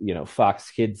old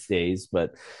Fox Kids days,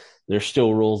 but there's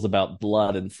still rules about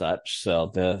blood and such.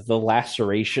 So the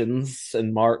lacerations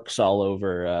and marks all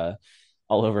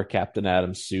over Captain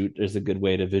Adam's suit is a good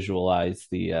way to visualize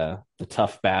the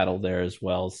tough battle there as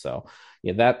well. So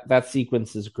yeah, that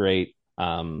sequence is great.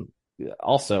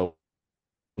 Also,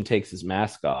 he takes his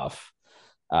mask off.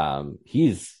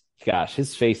 His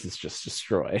face is just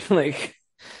destroyed. Like,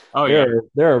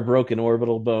 there are broken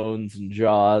orbital bones and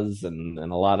jaws and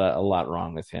a lot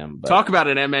wrong with him. But talk about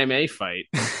an MMA fight.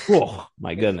 Oh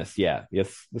my goodness, yeah.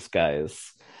 Yes, this guy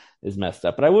is messed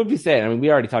up. But I would be saying, I mean,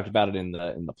 we already talked about it in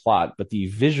the plot, but the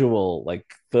visual, like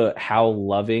how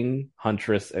loving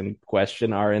Huntress and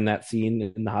Question are in that scene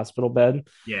in the hospital bed.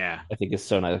 Yeah, I think is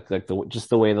so nice. Like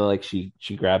the way that like she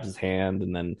grabs his hand,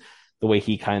 and then the way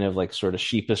he kind of like sort of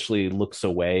sheepishly looks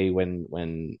away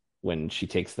when she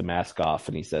takes the mask off,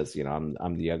 and he says,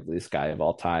 I'm the ugliest guy of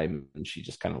all time, and she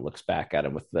just kind of looks back at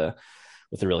him with a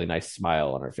really nice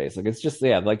smile on her face. Like, it's just,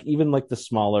 yeah, like even like the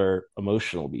smaller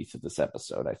emotional beats of this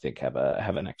episode, I think have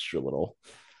an extra little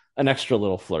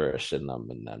flourish in them.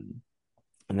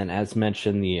 And then as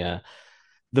mentioned, the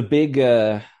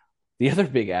other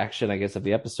big action, I guess, of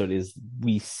the episode is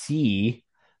we see,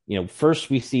 first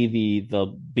we see the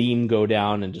beam go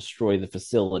down and destroy the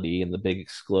facility and the big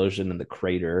explosion in the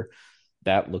crater.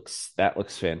 That looks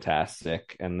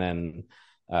fantastic. And then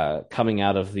coming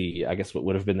out of I guess what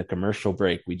would have been the commercial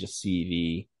break, we just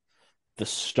see the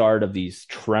start of these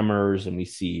tremors, and we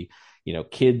see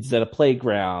kids at a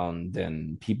playground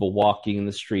and people walking in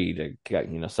the street,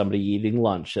 somebody eating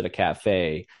lunch at a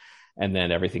cafe, and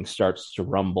then everything starts to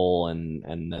rumble, and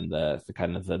then the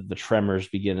kind of the tremors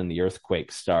begin, and the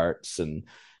earthquake starts, and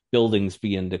buildings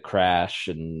begin to crash,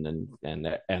 and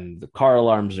the car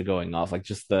alarms are going off. Like,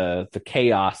 just the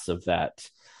chaos of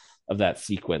that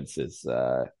sequence is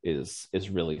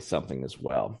really something as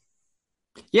well.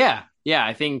 Yeah,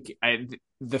 I think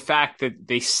the fact that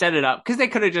they set it up, because they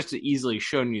could have just easily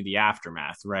shown you the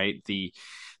aftermath, right? The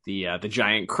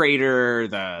giant crater,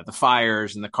 the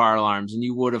fires, and the car alarms, and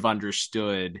you would have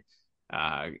understood,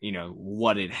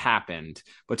 what had happened.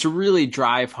 But to really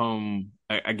drive home,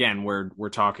 again, we're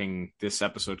talking. This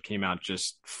episode came out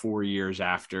just 4 years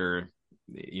after,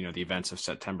 the events of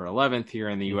September 11th here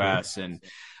in the U.S., and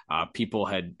people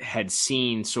had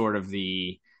seen sort of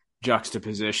the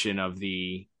juxtaposition of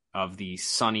the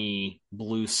sunny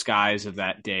blue skies of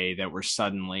that day that were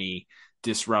suddenly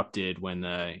disrupted when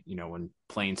when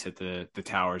planes hit the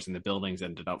towers and the buildings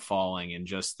ended up falling, and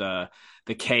just the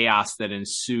chaos that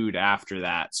ensued after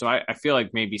that. So I feel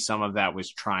like maybe some of that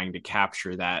was trying to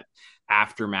capture that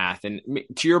aftermath, and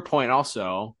to your point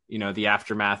also, the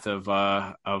aftermath of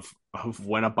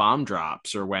when a bomb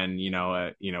drops, or when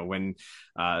when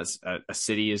a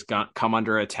city is come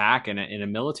under attack in a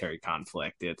military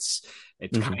conflict. It's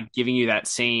kind of giving you that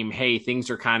same, hey, things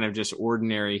are kind of just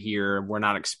ordinary here, we're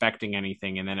not expecting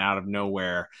anything, and then out of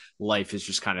nowhere life is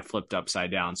just kind of flipped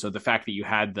upside down. So the fact that you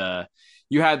had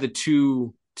the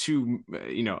two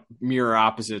mirror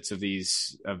opposites of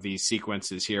these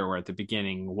sequences here, where at the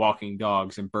beginning walking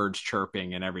dogs and birds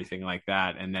chirping and everything like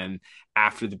that, and then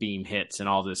after the beam hits and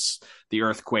all this, the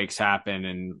earthquakes happen,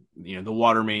 and the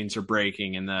water mains are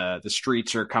breaking, and the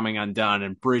streets are coming undone,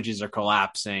 and bridges are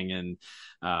collapsing, and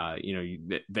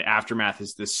the aftermath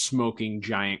is this smoking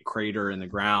giant crater in the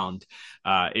ground.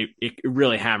 It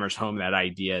really hammers home that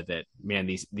idea that, man,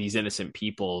 these innocent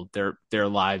people, their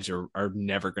lives are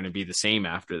never going to be the same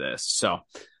after this. So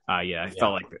I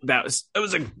felt like that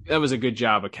was a good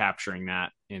job of capturing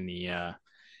that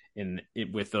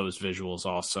with those visuals.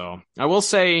 Also, I will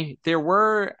say there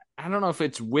were, I don't know if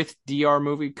it's with DR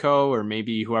Movie Co. or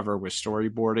maybe whoever was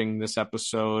storyboarding this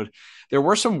episode, there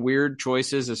were some weird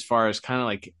choices as far as kind of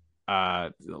like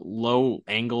low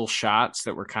angle shots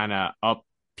that were kind of up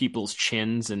people's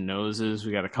chins and noses.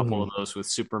 We got a couple of those with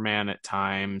Superman at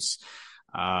times.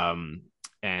 And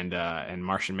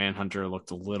Martian Manhunter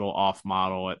looked a little off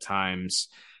model at times.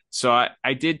 So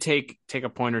I did take a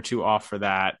point or two off for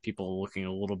that. People looking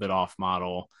a little bit off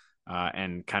model.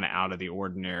 And kind of out of the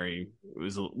ordinary. It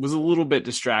was a little bit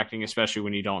distracting, especially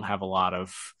when you don't have a lot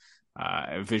of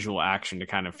visual action to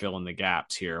kind of fill in the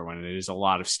gaps here when it is a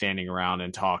lot of standing around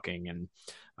and talking.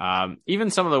 And even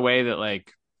some of the way that,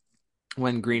 like,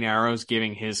 when Green Arrow's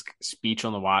giving his speech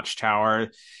on the Watchtower,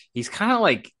 he's kind of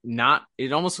like not,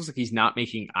 it almost looks like he's not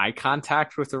making eye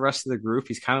contact with the rest of the group.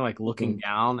 He's kind of like looking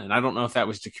down. And I don't know if that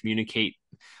was to communicate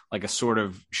like a sort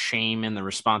of shame and the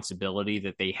responsibility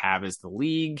that they have as the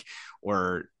League,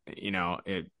 or, you know,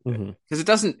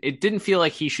 because it didn't feel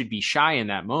like he should be shy in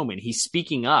that moment. He's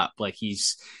speaking up, like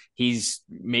he's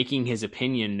making his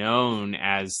opinion known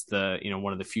as the, you know,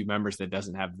 one of the few members that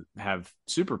doesn't have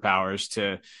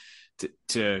superpowers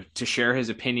to share his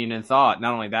opinion and thought.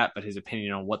 Not only that, but his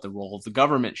opinion on what the role of the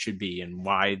government should be and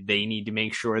why they need to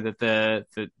make sure that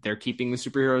they're keeping the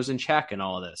superheroes in check and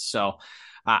all of this. So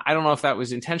I don't know if that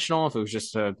was intentional, if it was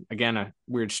just a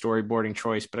weird storyboarding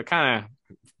choice, but it kind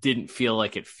of didn't feel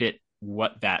like it fit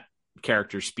what that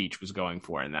character's speech was going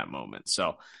for in that moment.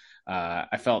 So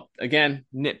I felt, again,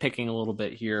 nitpicking a little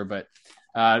bit here, but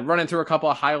running through a couple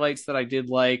of highlights that I did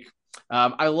like.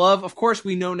 I love, of course,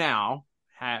 we know now,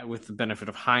 with the benefit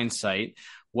of hindsight,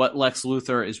 what Lex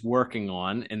Luthor is working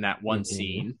on in that one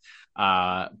scene.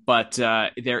 But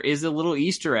there is a little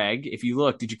Easter egg. If you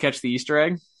look, did you catch the Easter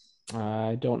egg?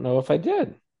 I don't know if I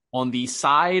did. On the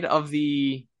side of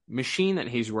the machine that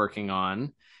he's working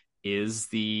on is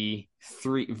the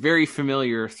very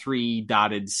familiar 3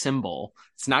 dotted symbol.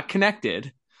 It's not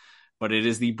connected, but it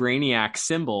is the Brainiac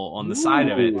symbol on the side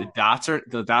of it.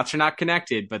 The dots are not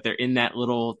connected, but they're in that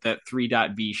 3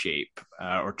 dot V shape,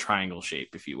 or triangle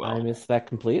shape, if you will. I missed that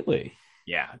completely.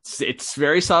 Yeah, it's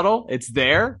very subtle. It's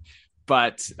there,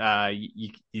 but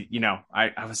you know,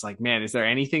 I was like, man, is there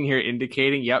anything here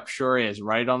indicating? Yep, sure is.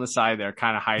 Right on the side there,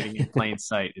 kind of hiding in plain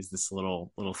sight, is this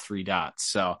little 3 dots.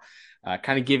 So,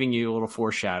 kind of giving you a little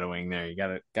foreshadowing there.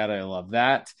 You gotta love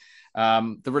that.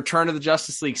 The return of the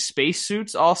Justice League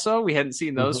spacesuits also. We hadn't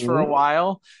seen those for a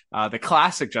while. The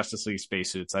classic Justice League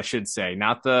spacesuits, I should say,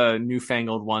 not the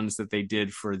newfangled ones that they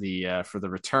did for the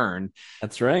return.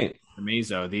 That's right. The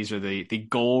Mazo. These are the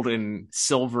gold and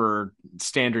silver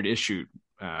standard issue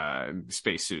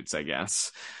spacesuits, I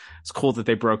guess. It's cool that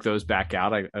they broke those back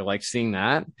out. I like seeing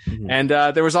that. And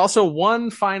there was also one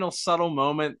final subtle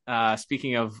moment.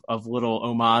 Speaking of little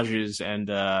homages and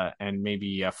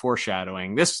maybe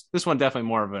foreshadowing, this one definitely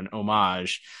more of an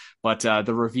homage. But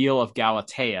the reveal of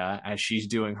Galatea as she's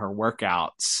doing her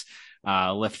workouts,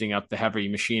 lifting up the heavy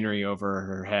machinery over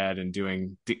her head and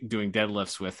doing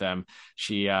deadlifts with them.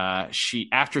 She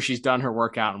after she's done her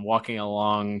workout and walking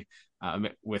along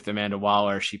with Amanda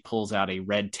Waller, she pulls out a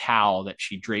red towel that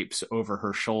she drapes over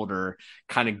her shoulder,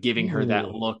 kind of giving her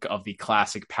that look of the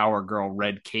classic Power Girl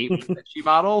red cape that she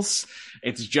models.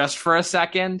 It's just for a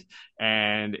second,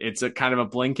 and it's a kind of a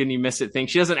blink and you miss it thing.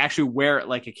 She doesn't actually wear it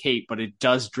like a cape, but it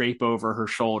does drape over her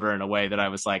shoulder in a way that I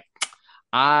was like,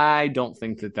 I don't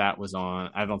think that was on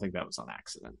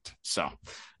accident. So,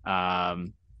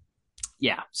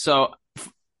 yeah. So,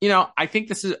 you know, I think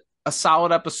this is a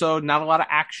solid episode, not a lot of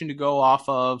action to go off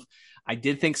of. I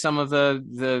did think some of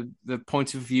the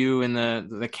points of view and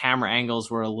the camera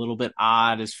angles were a little bit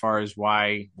odd as far as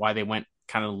why they went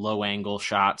kind of low angle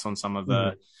shots on some of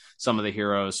the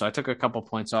heroes. So I took a couple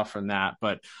points off from that,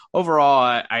 but overall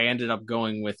I ended up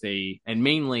going with and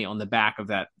mainly on the back of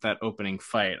that opening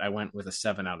fight, I went with a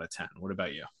 7 out of 10. What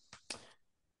about you?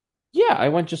 Yeah, I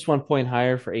went just 1 point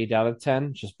higher for 8 out of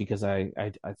 10, just because I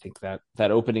think that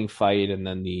opening fight and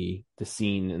then the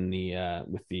scene in the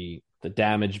with the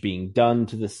damage being done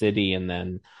to the city, and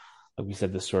then, like we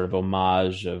said, this sort of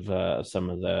homage of some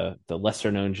of the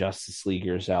lesser known Justice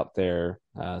Leaguers out there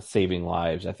saving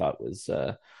lives, I thought was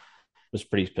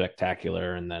pretty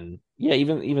spectacular. And then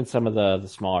even some of the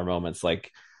smaller moments, like,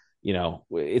 you know,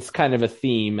 it's kind of a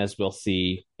theme, as we'll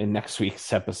see in next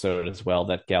week's episode as well,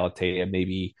 that Galatea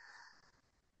maybe.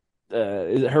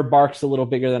 Her bark's a little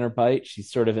bigger than her bite.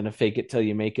 She's sort of in a fake it till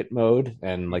you make it mode,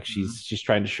 and like she's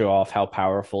trying to show off how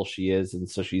powerful she is, and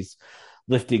so she's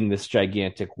lifting this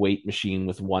gigantic weight machine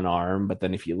with one arm. But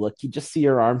then if you look, you just see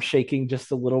her arm shaking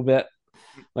just a little bit.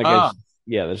 Like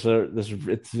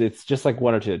it's just like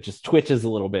one or two. It just twitches a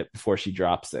little bit before she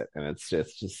drops it, and it's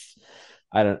just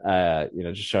I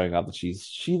don't just showing off that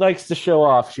she likes to show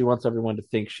off. She wants everyone to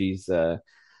think she's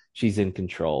in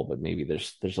control, but maybe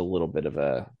there's a little bit of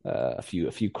a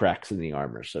few cracks in the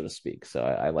armor, so to speak. So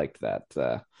I liked that.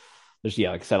 There's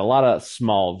like I said, a lot of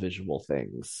small visual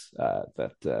things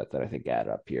that I think add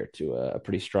up here to a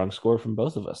pretty strong score from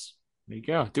both of us. There you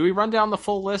go. Do we run down the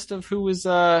full list of who was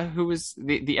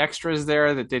the extras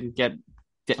there that didn't get?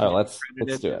 Let's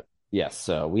do it. Yes,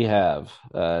 so we have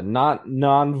not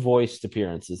non-voiced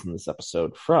appearances in this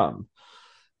episode from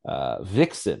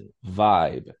Vixen,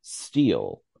 Vibe,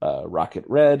 Steel, Rocket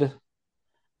Red,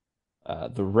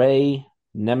 the Ray,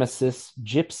 Nemesis,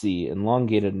 Gypsy,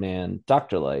 Elongated Man,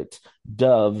 Dr. Light,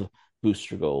 Dove,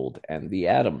 Booster Gold, and the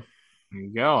Atom. There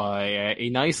you go. A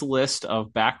nice list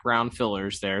of background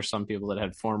fillers there. Some people that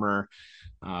had former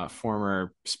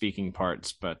speaking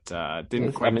parts, but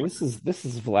didn't quite. I mean, this is the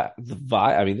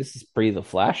vibe. I mean, this is pre the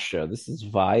Flash show. This is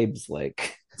Vibes.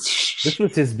 Like, this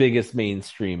was his biggest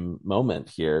mainstream moment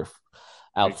here,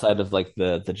 outside of like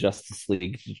the Justice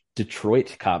League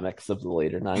Detroit comics of the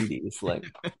later '90s. Like,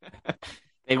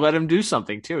 they let him do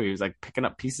something too. He was like picking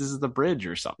up pieces of the bridge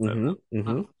or something.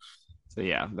 So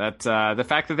yeah, that the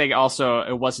fact that they also,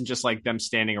 it wasn't just like them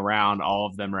standing around, all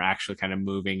of them are actually kind of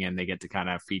moving and they get to kind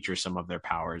of feature some of their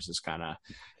powers is kind of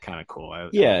cool.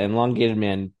 Yeah, Elongated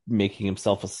Man making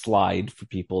himself a slide for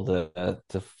people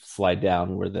to slide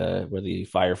down where the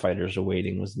firefighters are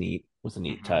waiting was neat. Was a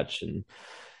neat touch. And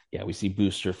yeah, we see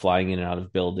Booster flying in and out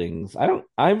of buildings.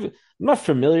 I'm not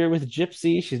familiar with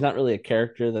Gypsy. She's not really a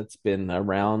character that's been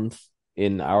around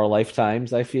in our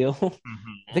lifetimes, I feel.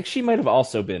 I think she might have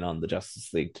also been on the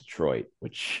Justice League Detroit,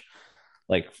 which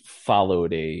like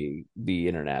followed the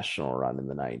international run in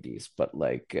the 90s. But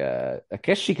like I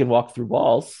guess she can walk through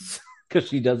walls because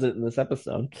she does it in this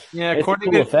episode. Yeah, it's according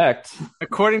a cool to effect.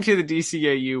 According to the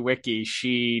DCAU wiki,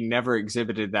 she never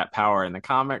exhibited that power in the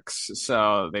comics,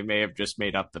 so they may have just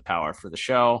made up the power for the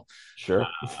show. Sure.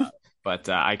 But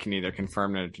I can neither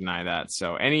confirm nor deny that.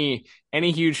 So any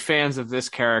huge fans of this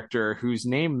character whose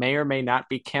name may or may not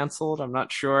be canceled, I'm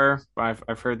not sure.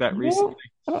 I've heard that recently.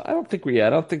 I don't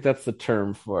think that's the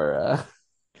term for.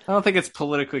 I don't think it's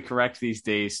politically correct these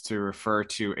days to refer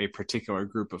to a particular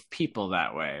group of people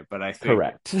that way. But I think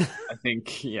correct. I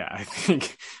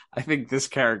think this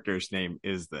character's name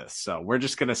is this. So we're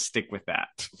just gonna stick with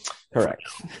that. Correct.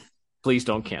 Please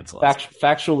don't cancel us.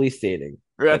 Factually stating.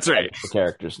 That's right. The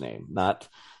character's name, not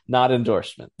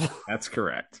endorsement. That's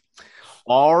correct.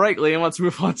 All right, Liam, let's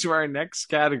move on to our next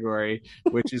category,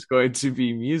 which is going to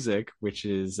be music, which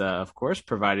is, of course,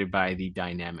 provided by the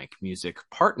Dynamic Music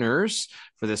Partners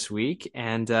for this week.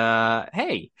 And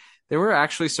hey, there were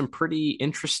actually some pretty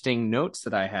interesting notes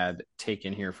that I had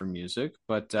taken here for music,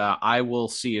 but I will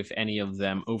see if any of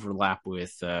them overlap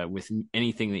with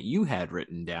anything that you had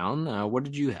written down. What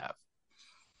did you have?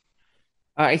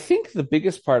 I think the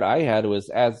biggest part I had was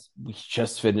as we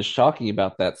just finished talking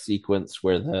about that sequence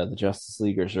where the Justice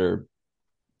Leaguers are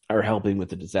helping with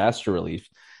the disaster relief.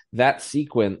 That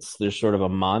sequence, there's sort of a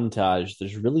montage.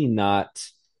 There's really not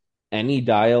any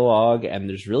dialogue, and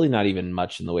there's really not even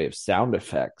much in the way of sound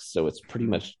effects. So it's pretty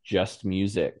much just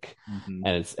music, and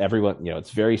it's everyone.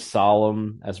 It's very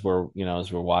solemn as we're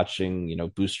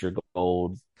watching. Booster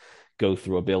Gold go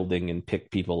through a building and pick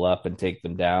people up and take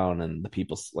them down, and the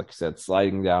people, like I said,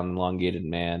 sliding down Elongated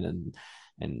Man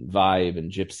and Vibe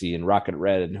and Gypsy and Rocket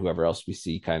Red and whoever else we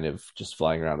see kind of just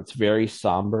flying around. It's very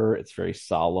somber. It's very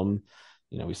solemn.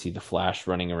 We see the Flash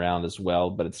running around as well,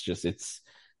 but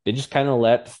they just kind of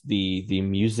let the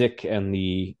music and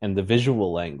the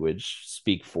visual language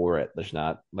speak for it. There's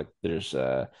not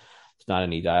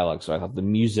any dialogue. So I thought the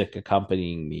music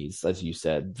accompanying these, as you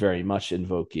said, very much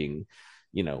invoking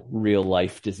real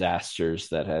life disasters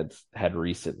that had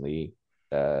recently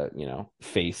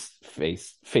faced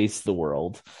the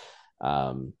world.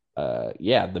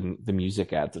 The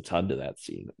music adds a ton to that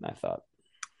scene, I thought.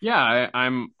 Yeah,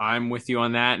 I'm with you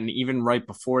on that. And even right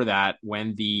before that,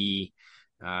 when the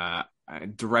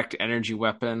direct energy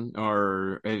weapon,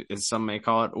 or as some may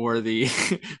call it, or the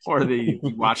the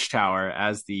watchtower,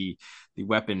 as the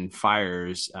weapon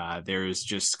fires, there's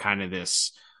just kind of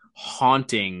this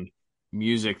haunting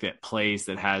music that plays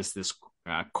that has this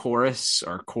chorus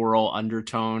or choral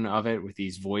undertone of it, with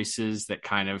these voices that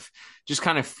kind of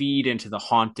feed into the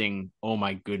haunting, oh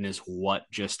my goodness, what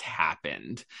just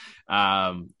happened?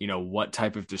 What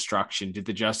type of destruction? Did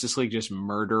the Justice League just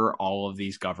murder all of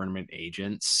these government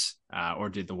agents? Or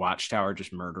did the Watchtower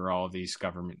just murder all of these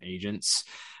government agents?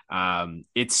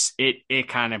 It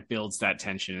kind of builds that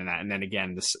tension in that. And then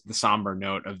again, the somber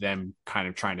note of them kind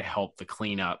of trying to help the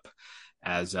cleanup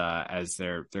as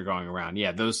they're going around.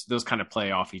 Yeah, those kind of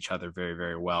play off each other very,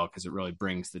 very well, because it really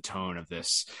brings the tone of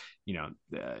this,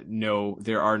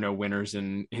 there are no winners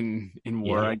in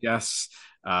war, I guess.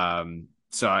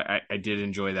 So I did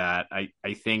enjoy that.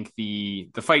 I think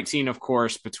the fight scene, of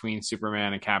course, between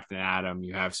Superman and Captain Atom,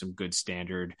 you have some good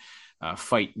standard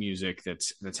fight music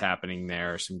that's happening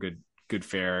there, some good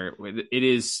fare. It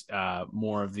is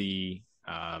more of the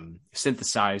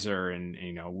synthesizer, and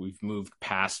we've moved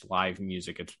past live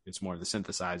music. It's more of the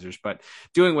synthesizers, but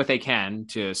doing what they can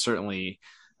to certainly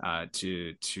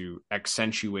to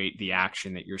accentuate the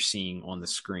action that you're seeing on the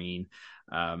screen.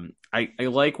 I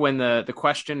like when the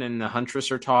Question and the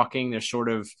Huntress are talking. They're sort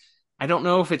of, I don't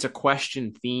know if it's a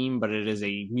Question theme, but it is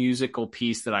a musical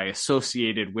piece that I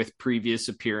associated with previous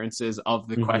appearances of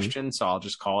the Question. So I'll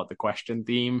just call it the Question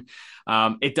theme.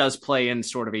 It does play in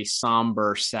sort of a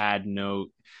somber, sad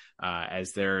note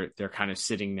as they're kind of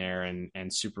sitting there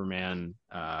and Superman,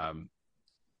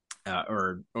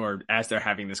 or as they're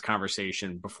having this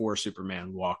conversation before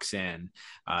Superman walks in,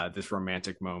 this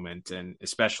romantic moment, and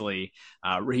especially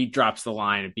he drops the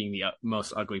line of being the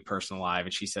most ugly person alive,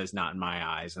 and she says, "Not in my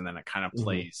eyes," and then it kind of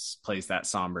plays that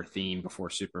somber theme before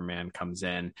Superman comes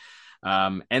in.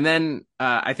 And then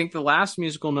I think the last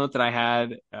musical note that I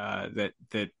had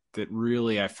that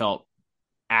really I felt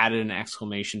added an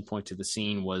exclamation point to the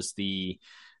scene was the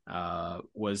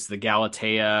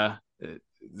Galatea.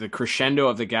 The crescendo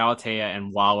of the Galatea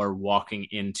and Waller walking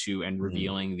into and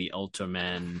revealing the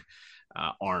Ultramen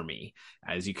army,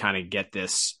 as you kind of get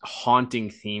this haunting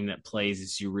theme that plays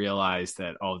as you realize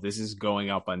that, oh, this is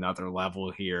going up another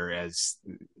level here, as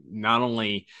not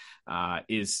only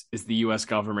is the U.S.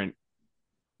 government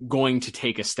going to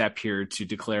take a step here to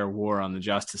declare war on the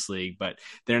Justice League, but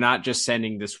they're not just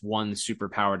sending this one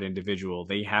superpowered individual.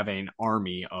 They have an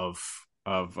army of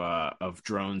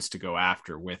drones to go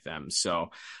after with them.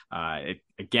 So it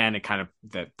kind of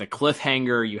the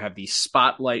cliffhanger, you have these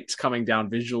spotlights coming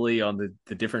down visually on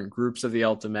the different groups of the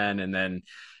Ultramen, and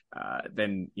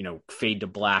then fade to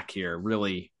black here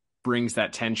really brings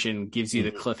that tension, gives you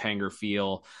the cliffhanger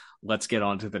feel. Let's get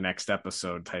on to the next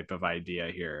episode type of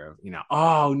idea here.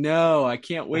 Oh no, I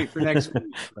can't wait for next week.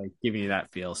 Like giving you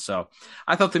that feel. So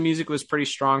I thought the music was pretty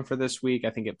strong for this week.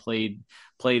 I think it played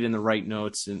in the right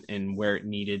notes and where it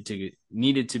needed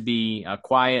to be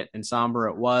quiet and somber.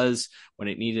 It was. When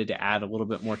it needed to add a little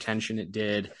bit more tension, it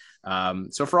did.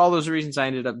 So for all those reasons, I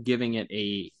ended up giving it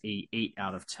a 8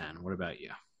 out of 10. What about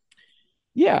you?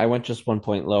 Yeah, I went just 1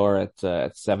 point lower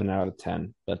at 7 out of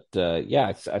 10. But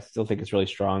I still think it's really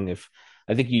strong.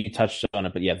 I think you touched on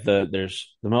it, but yeah,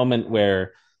 there's the moment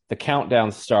where the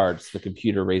countdown starts, the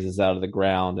computer raises out of the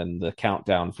ground, and the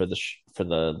countdown for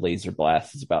the laser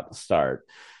blast is about to start.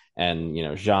 And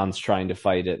Jean's trying to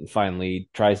fight it, and finally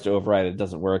tries to override it. It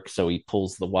doesn't work, so he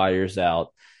pulls the wires out,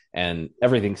 and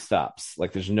everything stops.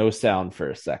 Like there's no sound for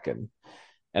a second,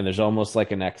 and there's almost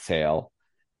like an exhale.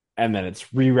 And then it's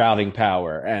rerouting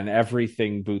power, and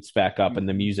everything boots back up, and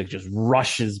the music just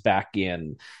rushes back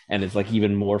in, and it's like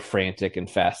even more frantic and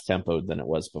fast tempoed than it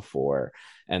was before.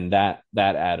 And that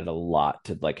added a lot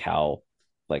to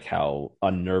how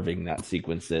unnerving that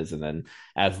sequence is. And then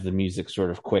as the music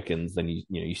sort of quickens, then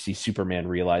you see Superman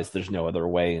realize there's no other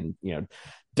way, and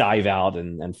dive out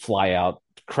and fly out,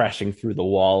 crashing through the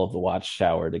wall of the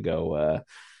watchtower to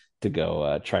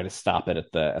go try to stop it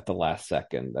at the last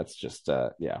second. That's just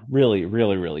really,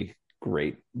 really, really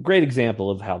great example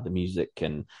of how the music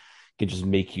can just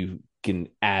make you can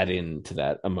add into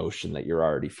that emotion that you're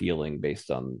already feeling based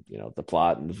on the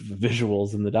plot and the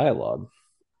visuals and the dialogue.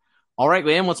 All right,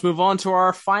 Liam, let's move on to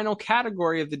our final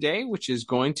category of the day, which is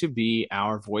going to be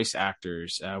our voice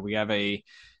actors. We have I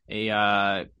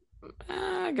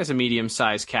guess a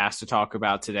medium-sized cast to talk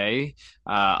about today.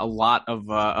 A lot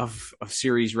of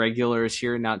series regulars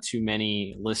here, not too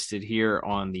many listed here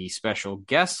on the special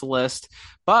guest list,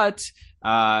 but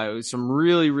some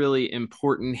really, really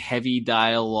important, heavy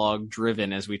dialogue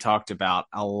driven, as we talked about.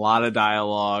 A lot of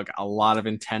dialogue, a lot of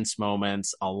intense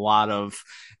moments, a lot of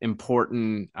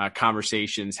important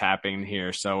conversations happening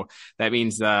here. So that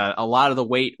means a lot of the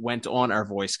weight went on our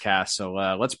voice cast. So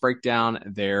let's break down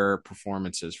their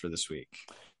performances for this week.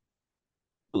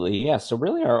 Yeah, so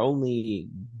really our only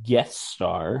guest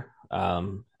star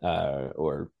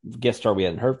or guest star we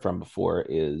hadn't heard from before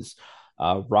is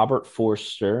Robert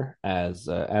Forster as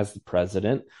the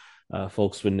president.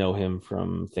 Folks would know him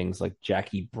from things like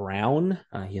Jackie Brown.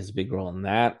 He has a big role in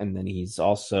that. And then he's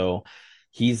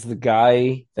the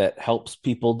guy that helps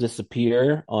people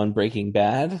disappear on Breaking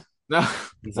Bad.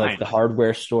 He's like the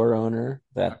hardware store owner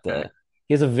that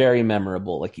he has a very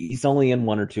memorable, he's only in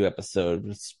 1 or 2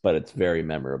 episodes, but it's very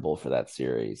memorable for that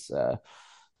series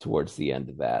towards the end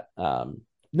of that.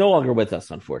 No longer with us,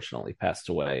 unfortunately, passed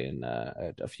away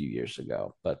a few years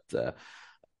ago. But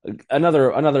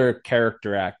another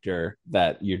character actor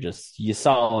that you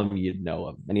saw him, you'd know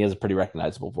him, and he has a pretty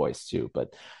recognizable voice too.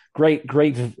 But great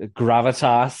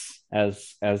gravitas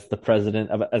as the president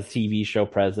of a TV show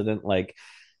president. Like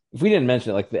if we didn't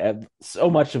mention it, so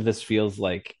much of this feels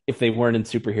like if they weren't in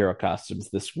superhero costumes,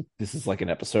 this is like an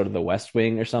episode of The West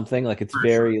Wing or something. Like it's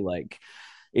very like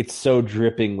it's so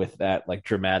dripping with that like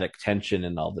dramatic tension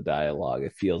and all the dialogue.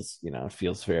 It feels, it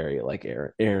feels very like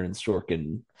Aaron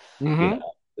Sorkin, Mm-hmm.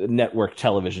 network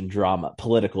television drama,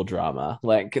 political drama.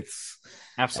 Like it's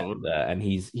absolutely, and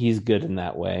he's good in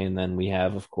that way. And then we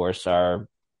have, of course, our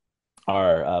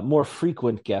more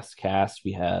frequent guest cast.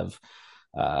 We have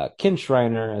Ken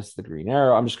Schreiner as the Green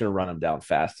Arrow. I'm just going to run them down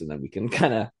fast, and then we can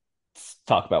kind of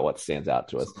talk about what stands out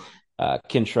to us.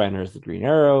 Ken Schreiner as the Green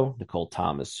Arrow, Nicole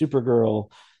Thomas Supergirl,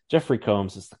 Jeffrey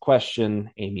Combs as the Question,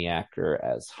 Amy Acker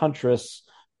as Huntress,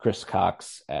 Chris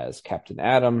Cox as Captain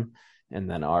Atom, and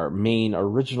then our main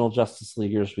original Justice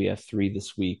Leaguers, we have 3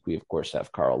 this week. We, of course,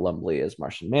 have Carl Lumbly as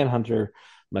Martian Manhunter,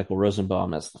 Michael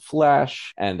Rosenbaum as the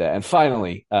Flash, and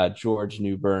finally, George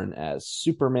Newbern as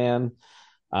Superman.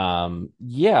 So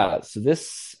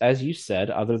this, as you said,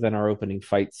 other than our opening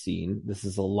fight scene, this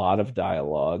is a lot of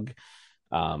dialogue,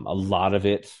 a lot of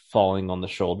it falling on the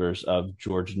shoulders of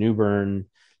George Newbern,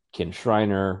 Ken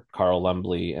Schreiner, Carl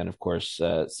Lumbly, and of course,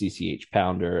 CCH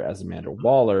Pounder as Amanda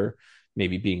Waller,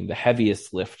 maybe being the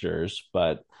heaviest lifters,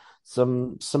 but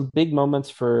some big moments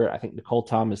for, I think, Nicole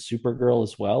Thomas Supergirl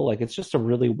as well. Like, it's just a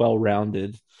really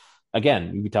well-rounded,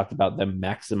 again, we talked about them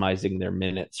maximizing their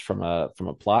minutes from a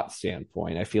plot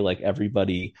standpoint. I feel like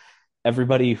everybody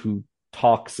who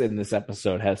talks in this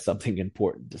episode has something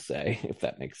important to say, if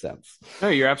that makes sense. No,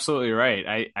 you're absolutely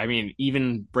right. I mean,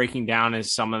 even breaking down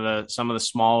as some of the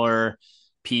smaller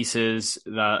pieces,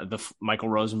 the Michael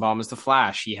Rosenbaum is the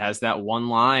Flash. He has that one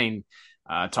line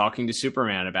talking to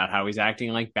Superman about how he's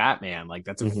acting like Batman. Like,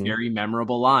 that's a very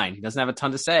memorable line. He doesn't have a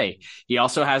ton to say. He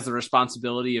also has the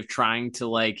responsibility of trying to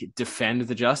like defend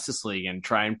the Justice League and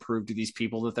try and prove to these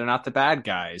people that they're not the bad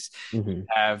guys. You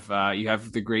have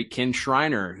the great Ken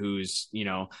Schreiner, who's,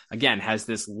 again, has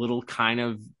this little kind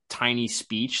of tiny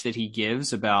speech that he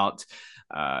gives about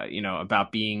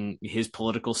being his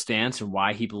political stance and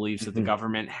why he believes that the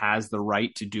government has the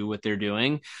right to do what they're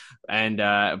doing. And,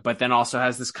 but then also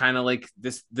has this kind of like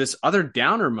this other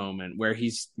downer moment where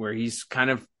he's kind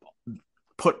of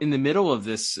put in the middle of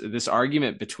this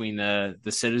argument between the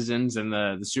citizens and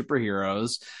the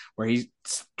superheroes, where he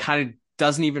kind of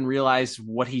doesn't even realize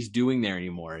what he's doing there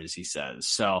anymore, as he says.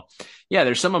 So yeah,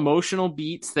 there's some emotional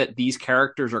beats that these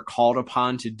characters are called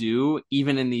upon to do,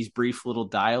 even in these brief little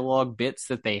dialogue bits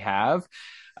that they have,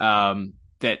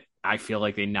 that I feel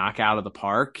like they knock out of the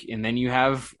park. And then you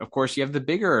have, of course, the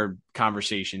bigger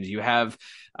conversations. You have,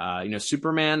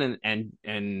 Superman and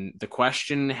the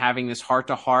Question having this heart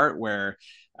to heart where,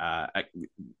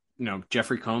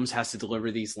 Jeffrey Combs has to deliver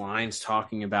these lines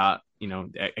talking about,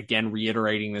 again,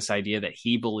 reiterating this idea that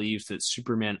he believes that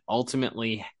Superman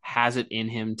ultimately has it in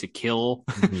him to kill,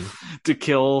 to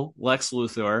kill Lex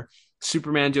Luthor.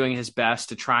 Superman doing his best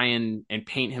to try and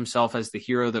paint himself as the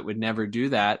hero that would never do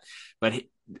that. But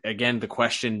again, the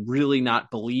Question really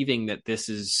not believing that this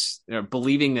is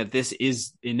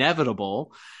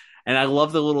inevitable. And I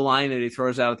love the little line that he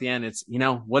throws out at the end. It's,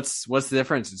 what's the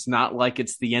difference? It's not like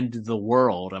it's the end of the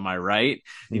world. Am I right?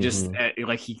 He just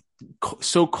he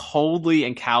so coldly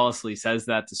and callously says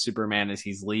that to Superman as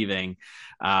he's leaving,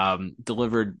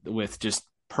 delivered with just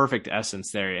perfect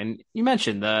essence there. And you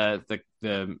mentioned the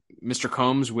Mr.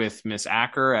 Combs with Miss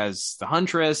Acker as the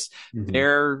Huntress,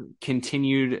 their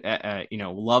continued,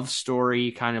 love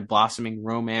story, kind of blossoming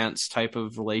romance type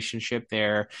of relationship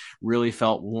there really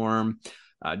felt warm.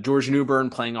 George Newbern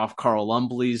playing off Carl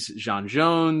Lumbly's John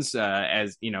Jones,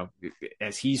 as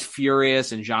he's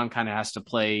furious, and John kind of has to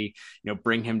play,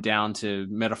 bring him down to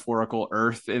metaphorical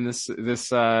earth in this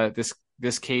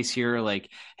case here. Like,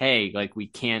 hey, like we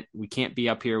can't be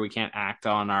up here. We can't act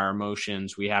on our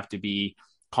emotions. We have to be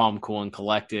calm, cool, and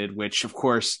collected, which of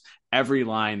course every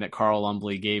line that Carl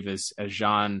Lumbly gave as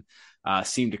John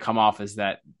seemed to come off as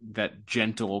that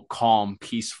gentle, calm,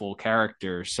 peaceful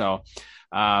character. So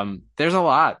there's a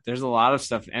lot of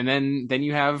stuff. And then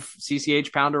you have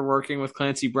CCH Pounder working with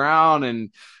Clancy Brown and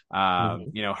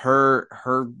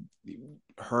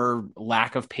her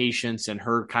lack of patience and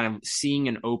her kind of seeing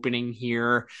an opening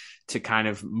here to kind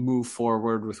of move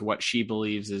forward with what she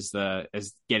believes is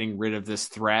getting rid of this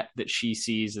threat that she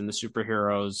sees in the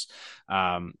superheroes,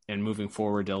 and moving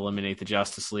forward to eliminate the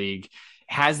Justice League.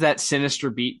 Has that sinister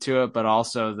beat to it, but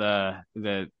also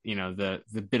the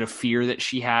bit of fear that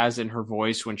she has in her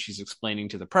voice when she's explaining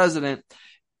to the president.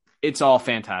 It's all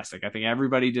fantastic. I think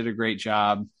everybody did a great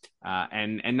job.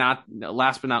 And not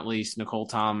last but not least, Nicole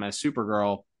Tom as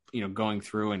Supergirl, going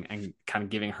through and kind of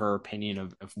giving her opinion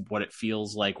of what it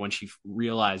feels like when she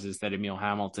realizes that Emil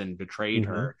Hamilton betrayed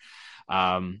her.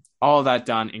 All of that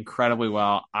done incredibly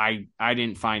well. I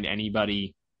didn't find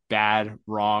anybody bad,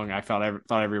 wrong. I thought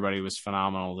everybody was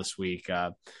phenomenal this week.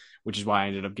 which is why I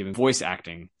ended up giving voice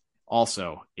acting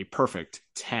also a perfect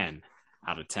 10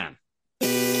 out of 10.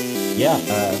 Yeah,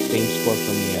 same score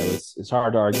for me. It's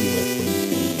hard to argue with when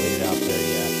you laid it out there.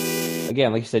 Yeah,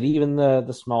 again, like you said, even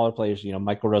the smaller players,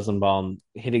 Michael Rosenbaum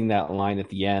hitting that line at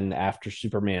the end after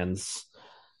Superman's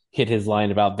hit his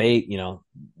line about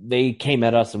they came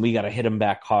at us and we got to hit them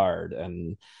back hard,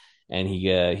 and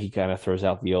he kind of throws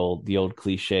out the old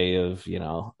cliche of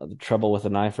the trouble with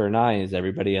an eye for an eye is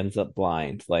everybody ends up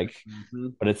blind, like.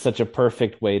 But it's such a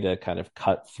perfect way to kind of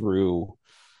cut through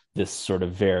this sort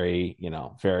of very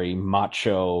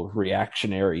macho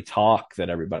reactionary talk that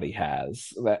everybody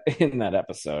has in that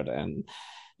episode, and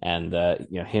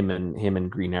him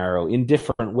and Green Arrow in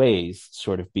different ways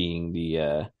sort of being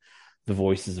the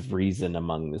voices of reason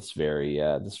among this very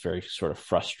sort of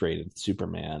frustrated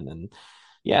Superman.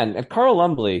 And Carl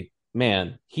Lumbly,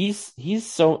 man, he's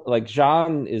so, like,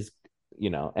 Jean is,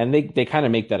 and they kind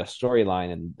of make that a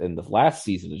storyline in the last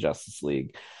season of Justice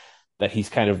League, that he's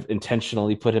kind of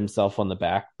intentionally put himself on the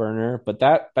back burner. But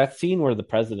that scene where the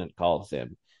president calls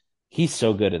him, he's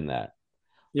so good in that.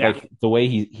 Yeah. Like the way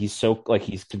he's so, like,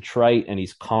 he's contrite and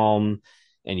he's calm,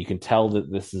 and you can tell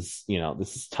that this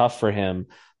is tough for him,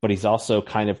 but he's also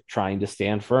kind of trying to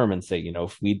stand firm and say,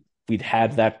 if we'd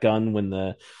had that gun when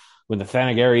the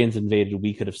Thanagarians invaded,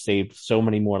 we could have saved so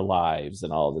many more lives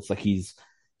and all this. Like he's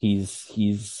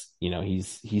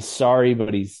sorry,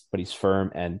 but he's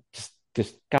firm, and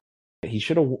just God, he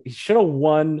should have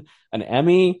won an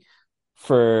Emmy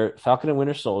for Falcon and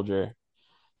Winter Soldier.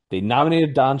 They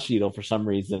nominated Don Cheadle for some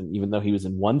reason, even though he was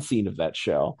in one scene of that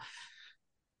show.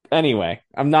 Anyway,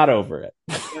 I'm not over it.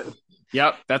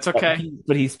 Yep, that's okay.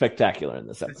 But he's spectacular in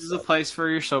this episode. This is a place for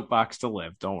your soapbox to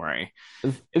live. Don't worry.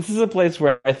 This is a place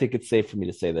where I think it's safe for me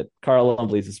to say that Carl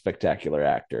Lumbly is a spectacular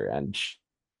actor, and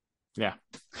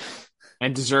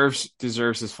deserves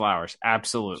his flowers.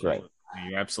 Absolutely, right.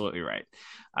 You're absolutely right.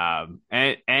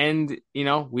 And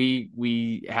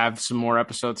we have some more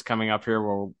episodes coming up here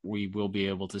where we will be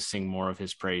able to sing more of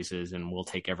his praises, and we'll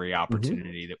take every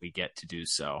opportunity that we get to do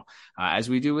so, as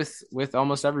we do with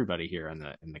almost everybody here in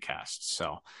the cast.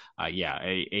 So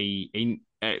a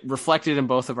reflected in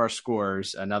both of our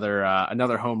scores,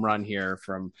 another home run here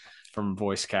from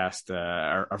voice cast,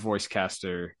 our voice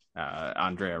caster,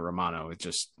 Andrea Romano, with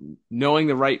just knowing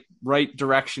the right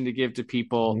direction to give to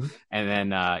people,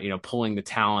 and then pulling the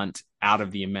talent out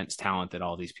of the immense talent that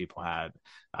all these people had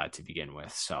to begin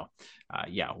with. So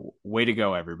way to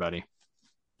go, everybody.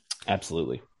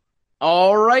 Absolutely.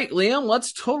 All right, Liam,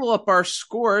 let's total up our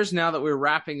scores now that we're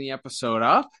wrapping the episode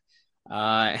up.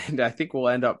 And I think we'll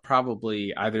end up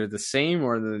probably either the same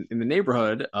or in the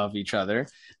neighborhood of each other,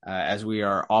 as we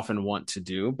are often want to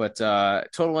do. But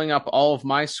totaling up all of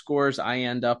my scores, I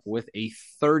end up with a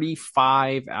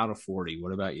 35 out of 40.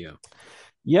 What about you?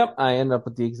 Yep, I end up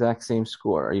with the exact same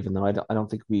score, even though I don't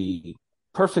think we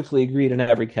perfectly agreed in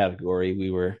every category.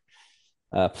 We were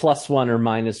 +1 or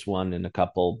 -1 in a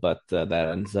couple, but that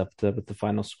ends up with the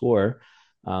final score.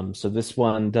 So this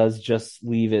one does just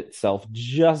leave itself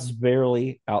just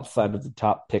barely outside of the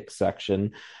top pick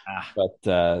section,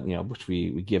 but which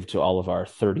we give to all of our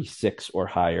 36 or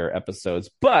higher episodes.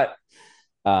 But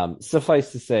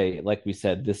suffice to say, like we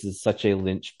said, this is such a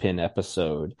linchpin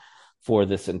episode for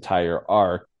this entire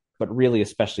arc, but really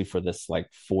especially for this like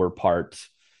 4-part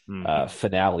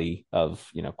finale of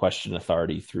Question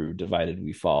Authority through Divided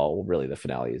We Fall. Well, really the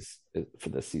finale is for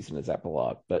this season is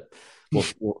epilogue, but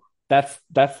that's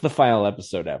the final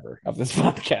episode ever of this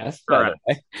podcast. Correct.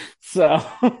 So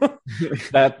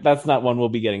that's not one we'll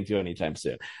be getting to anytime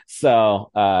soon. So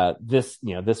this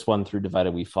one through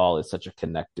Divided We Fall is such a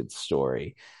connected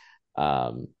story.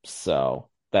 So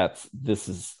this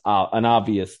is an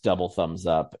obvious double thumbs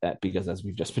up, because as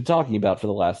we've just been talking about for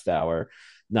the last hour,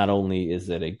 not only is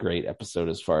it a great episode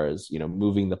as far as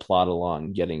moving the plot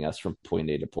along, getting us from point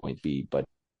A to point B, but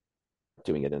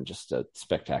doing it in just a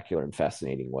spectacular and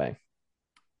fascinating way.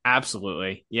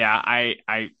 Absolutely. Yeah. I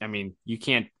mean, you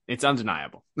can't, it's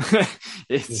undeniable.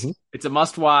 It's a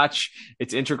must watch.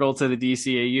 It's integral to the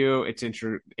DCAU. It's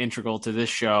integral to this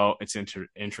show. It's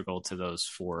integral to those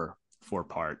four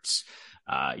parts.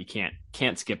 You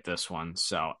can't skip this one.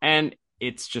 So, and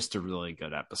it's just a really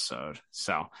good episode.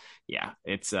 So yeah,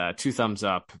 it's 2 thumbs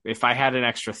up. If I had an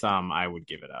extra thumb, I would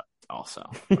give it up also.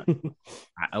 But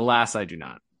alas, I do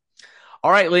not. All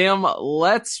right, Liam,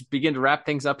 let's begin to wrap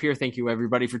things up here. Thank you,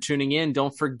 everybody, for tuning in.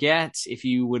 Don't forget, if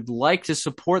you would like to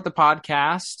support the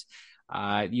podcast,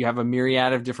 You have a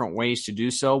myriad of different ways to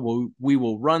do so. We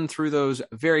will run through those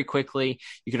very quickly.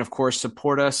 You can, of course,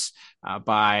 support us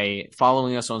by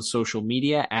following us on social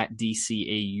media at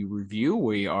DCAU Review.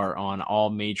 We are on all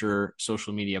major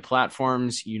social media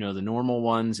platforms. You know, the normal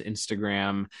ones,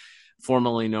 Instagram,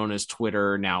 formerly known as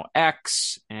Twitter, now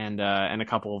X, and a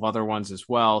couple of other ones as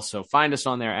well. So find us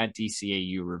on there at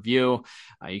DCAU Review.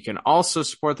 You can also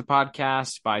support the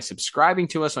podcast by subscribing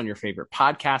to us on your favorite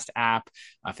podcast app.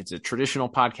 If it's a traditional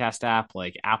podcast app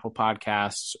like Apple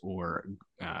Podcasts or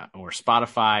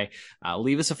Spotify,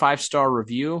 leave us a 5-star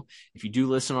review. If you do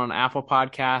listen on Apple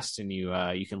Podcasts and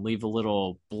you can leave a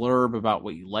little blurb about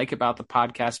what you like about the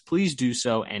podcast, please do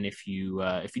so. And if you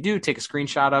do, take a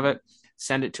screenshot of it,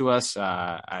 send it to us in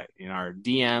our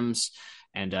DMs,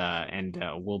 and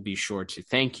we'll be sure to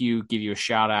thank you, give you a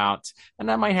shout out,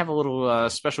 and I might have a little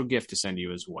special gift to send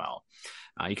you as well.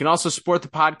 You can also support the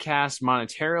podcast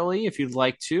monetarily if you'd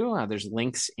like to. There's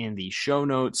links in the show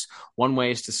notes. One way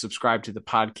is to subscribe to the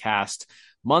podcast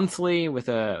monthly with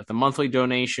a monthly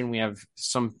donation. We have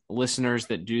some listeners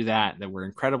that do that we're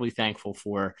incredibly thankful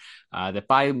for, that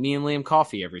buy me and Liam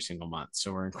coffee every single month.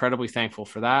 So we're incredibly thankful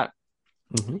for that.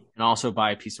 Mm-hmm. And also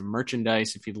buy a piece of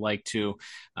merchandise if you'd like to.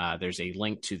 There's a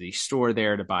link to the store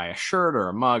there to buy a shirt or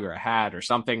a mug or a hat or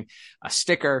something, a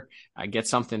sticker, get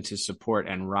something to support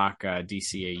and rock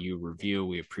DCAU Review.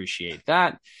 We appreciate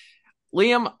that.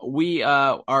 Liam, we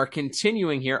are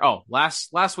continuing here. Oh,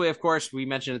 last way, of course, we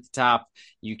mentioned at the top,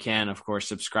 you can, of course,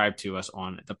 subscribe to us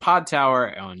on the Pod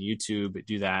Tower on YouTube.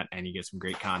 Do that, and you get some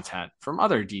great content from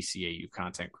other DCAU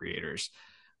content creators.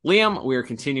 Liam, we are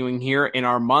continuing here in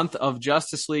our month of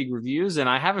Justice League reviews, and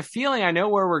I have a feeling I know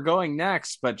where we're going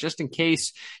next, but just in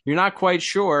case you're not quite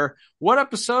sure, what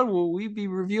episode will we be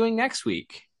reviewing next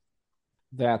week?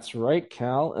 That's right,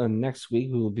 Cal. And next week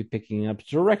we will be picking up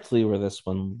directly where this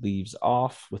one leaves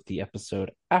off with the episode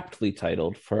aptly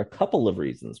titled, for a couple of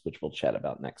reasons, which we'll chat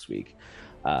about next week,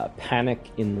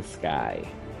 Panic in the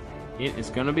Sky. It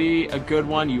is going to be a good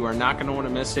one. You are not going to want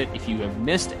to miss it. If you have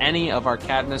missed any of our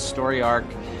Cadmus story arc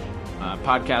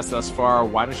podcast thus far,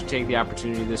 why don't you take the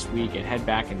opportunity this week and head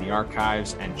back in the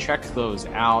archives and check those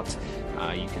out.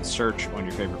 You can search on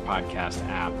your favorite podcast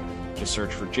app. Just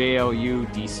search for JLU,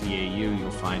 DCAU. You'll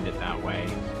find it that way.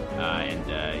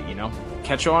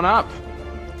 Catch on up.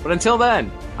 But until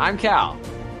then, I'm Cal.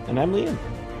 And I'm Liam.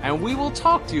 And we will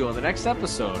talk to you on the next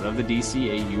episode of the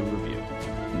DCAU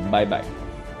Review. Bye-bye.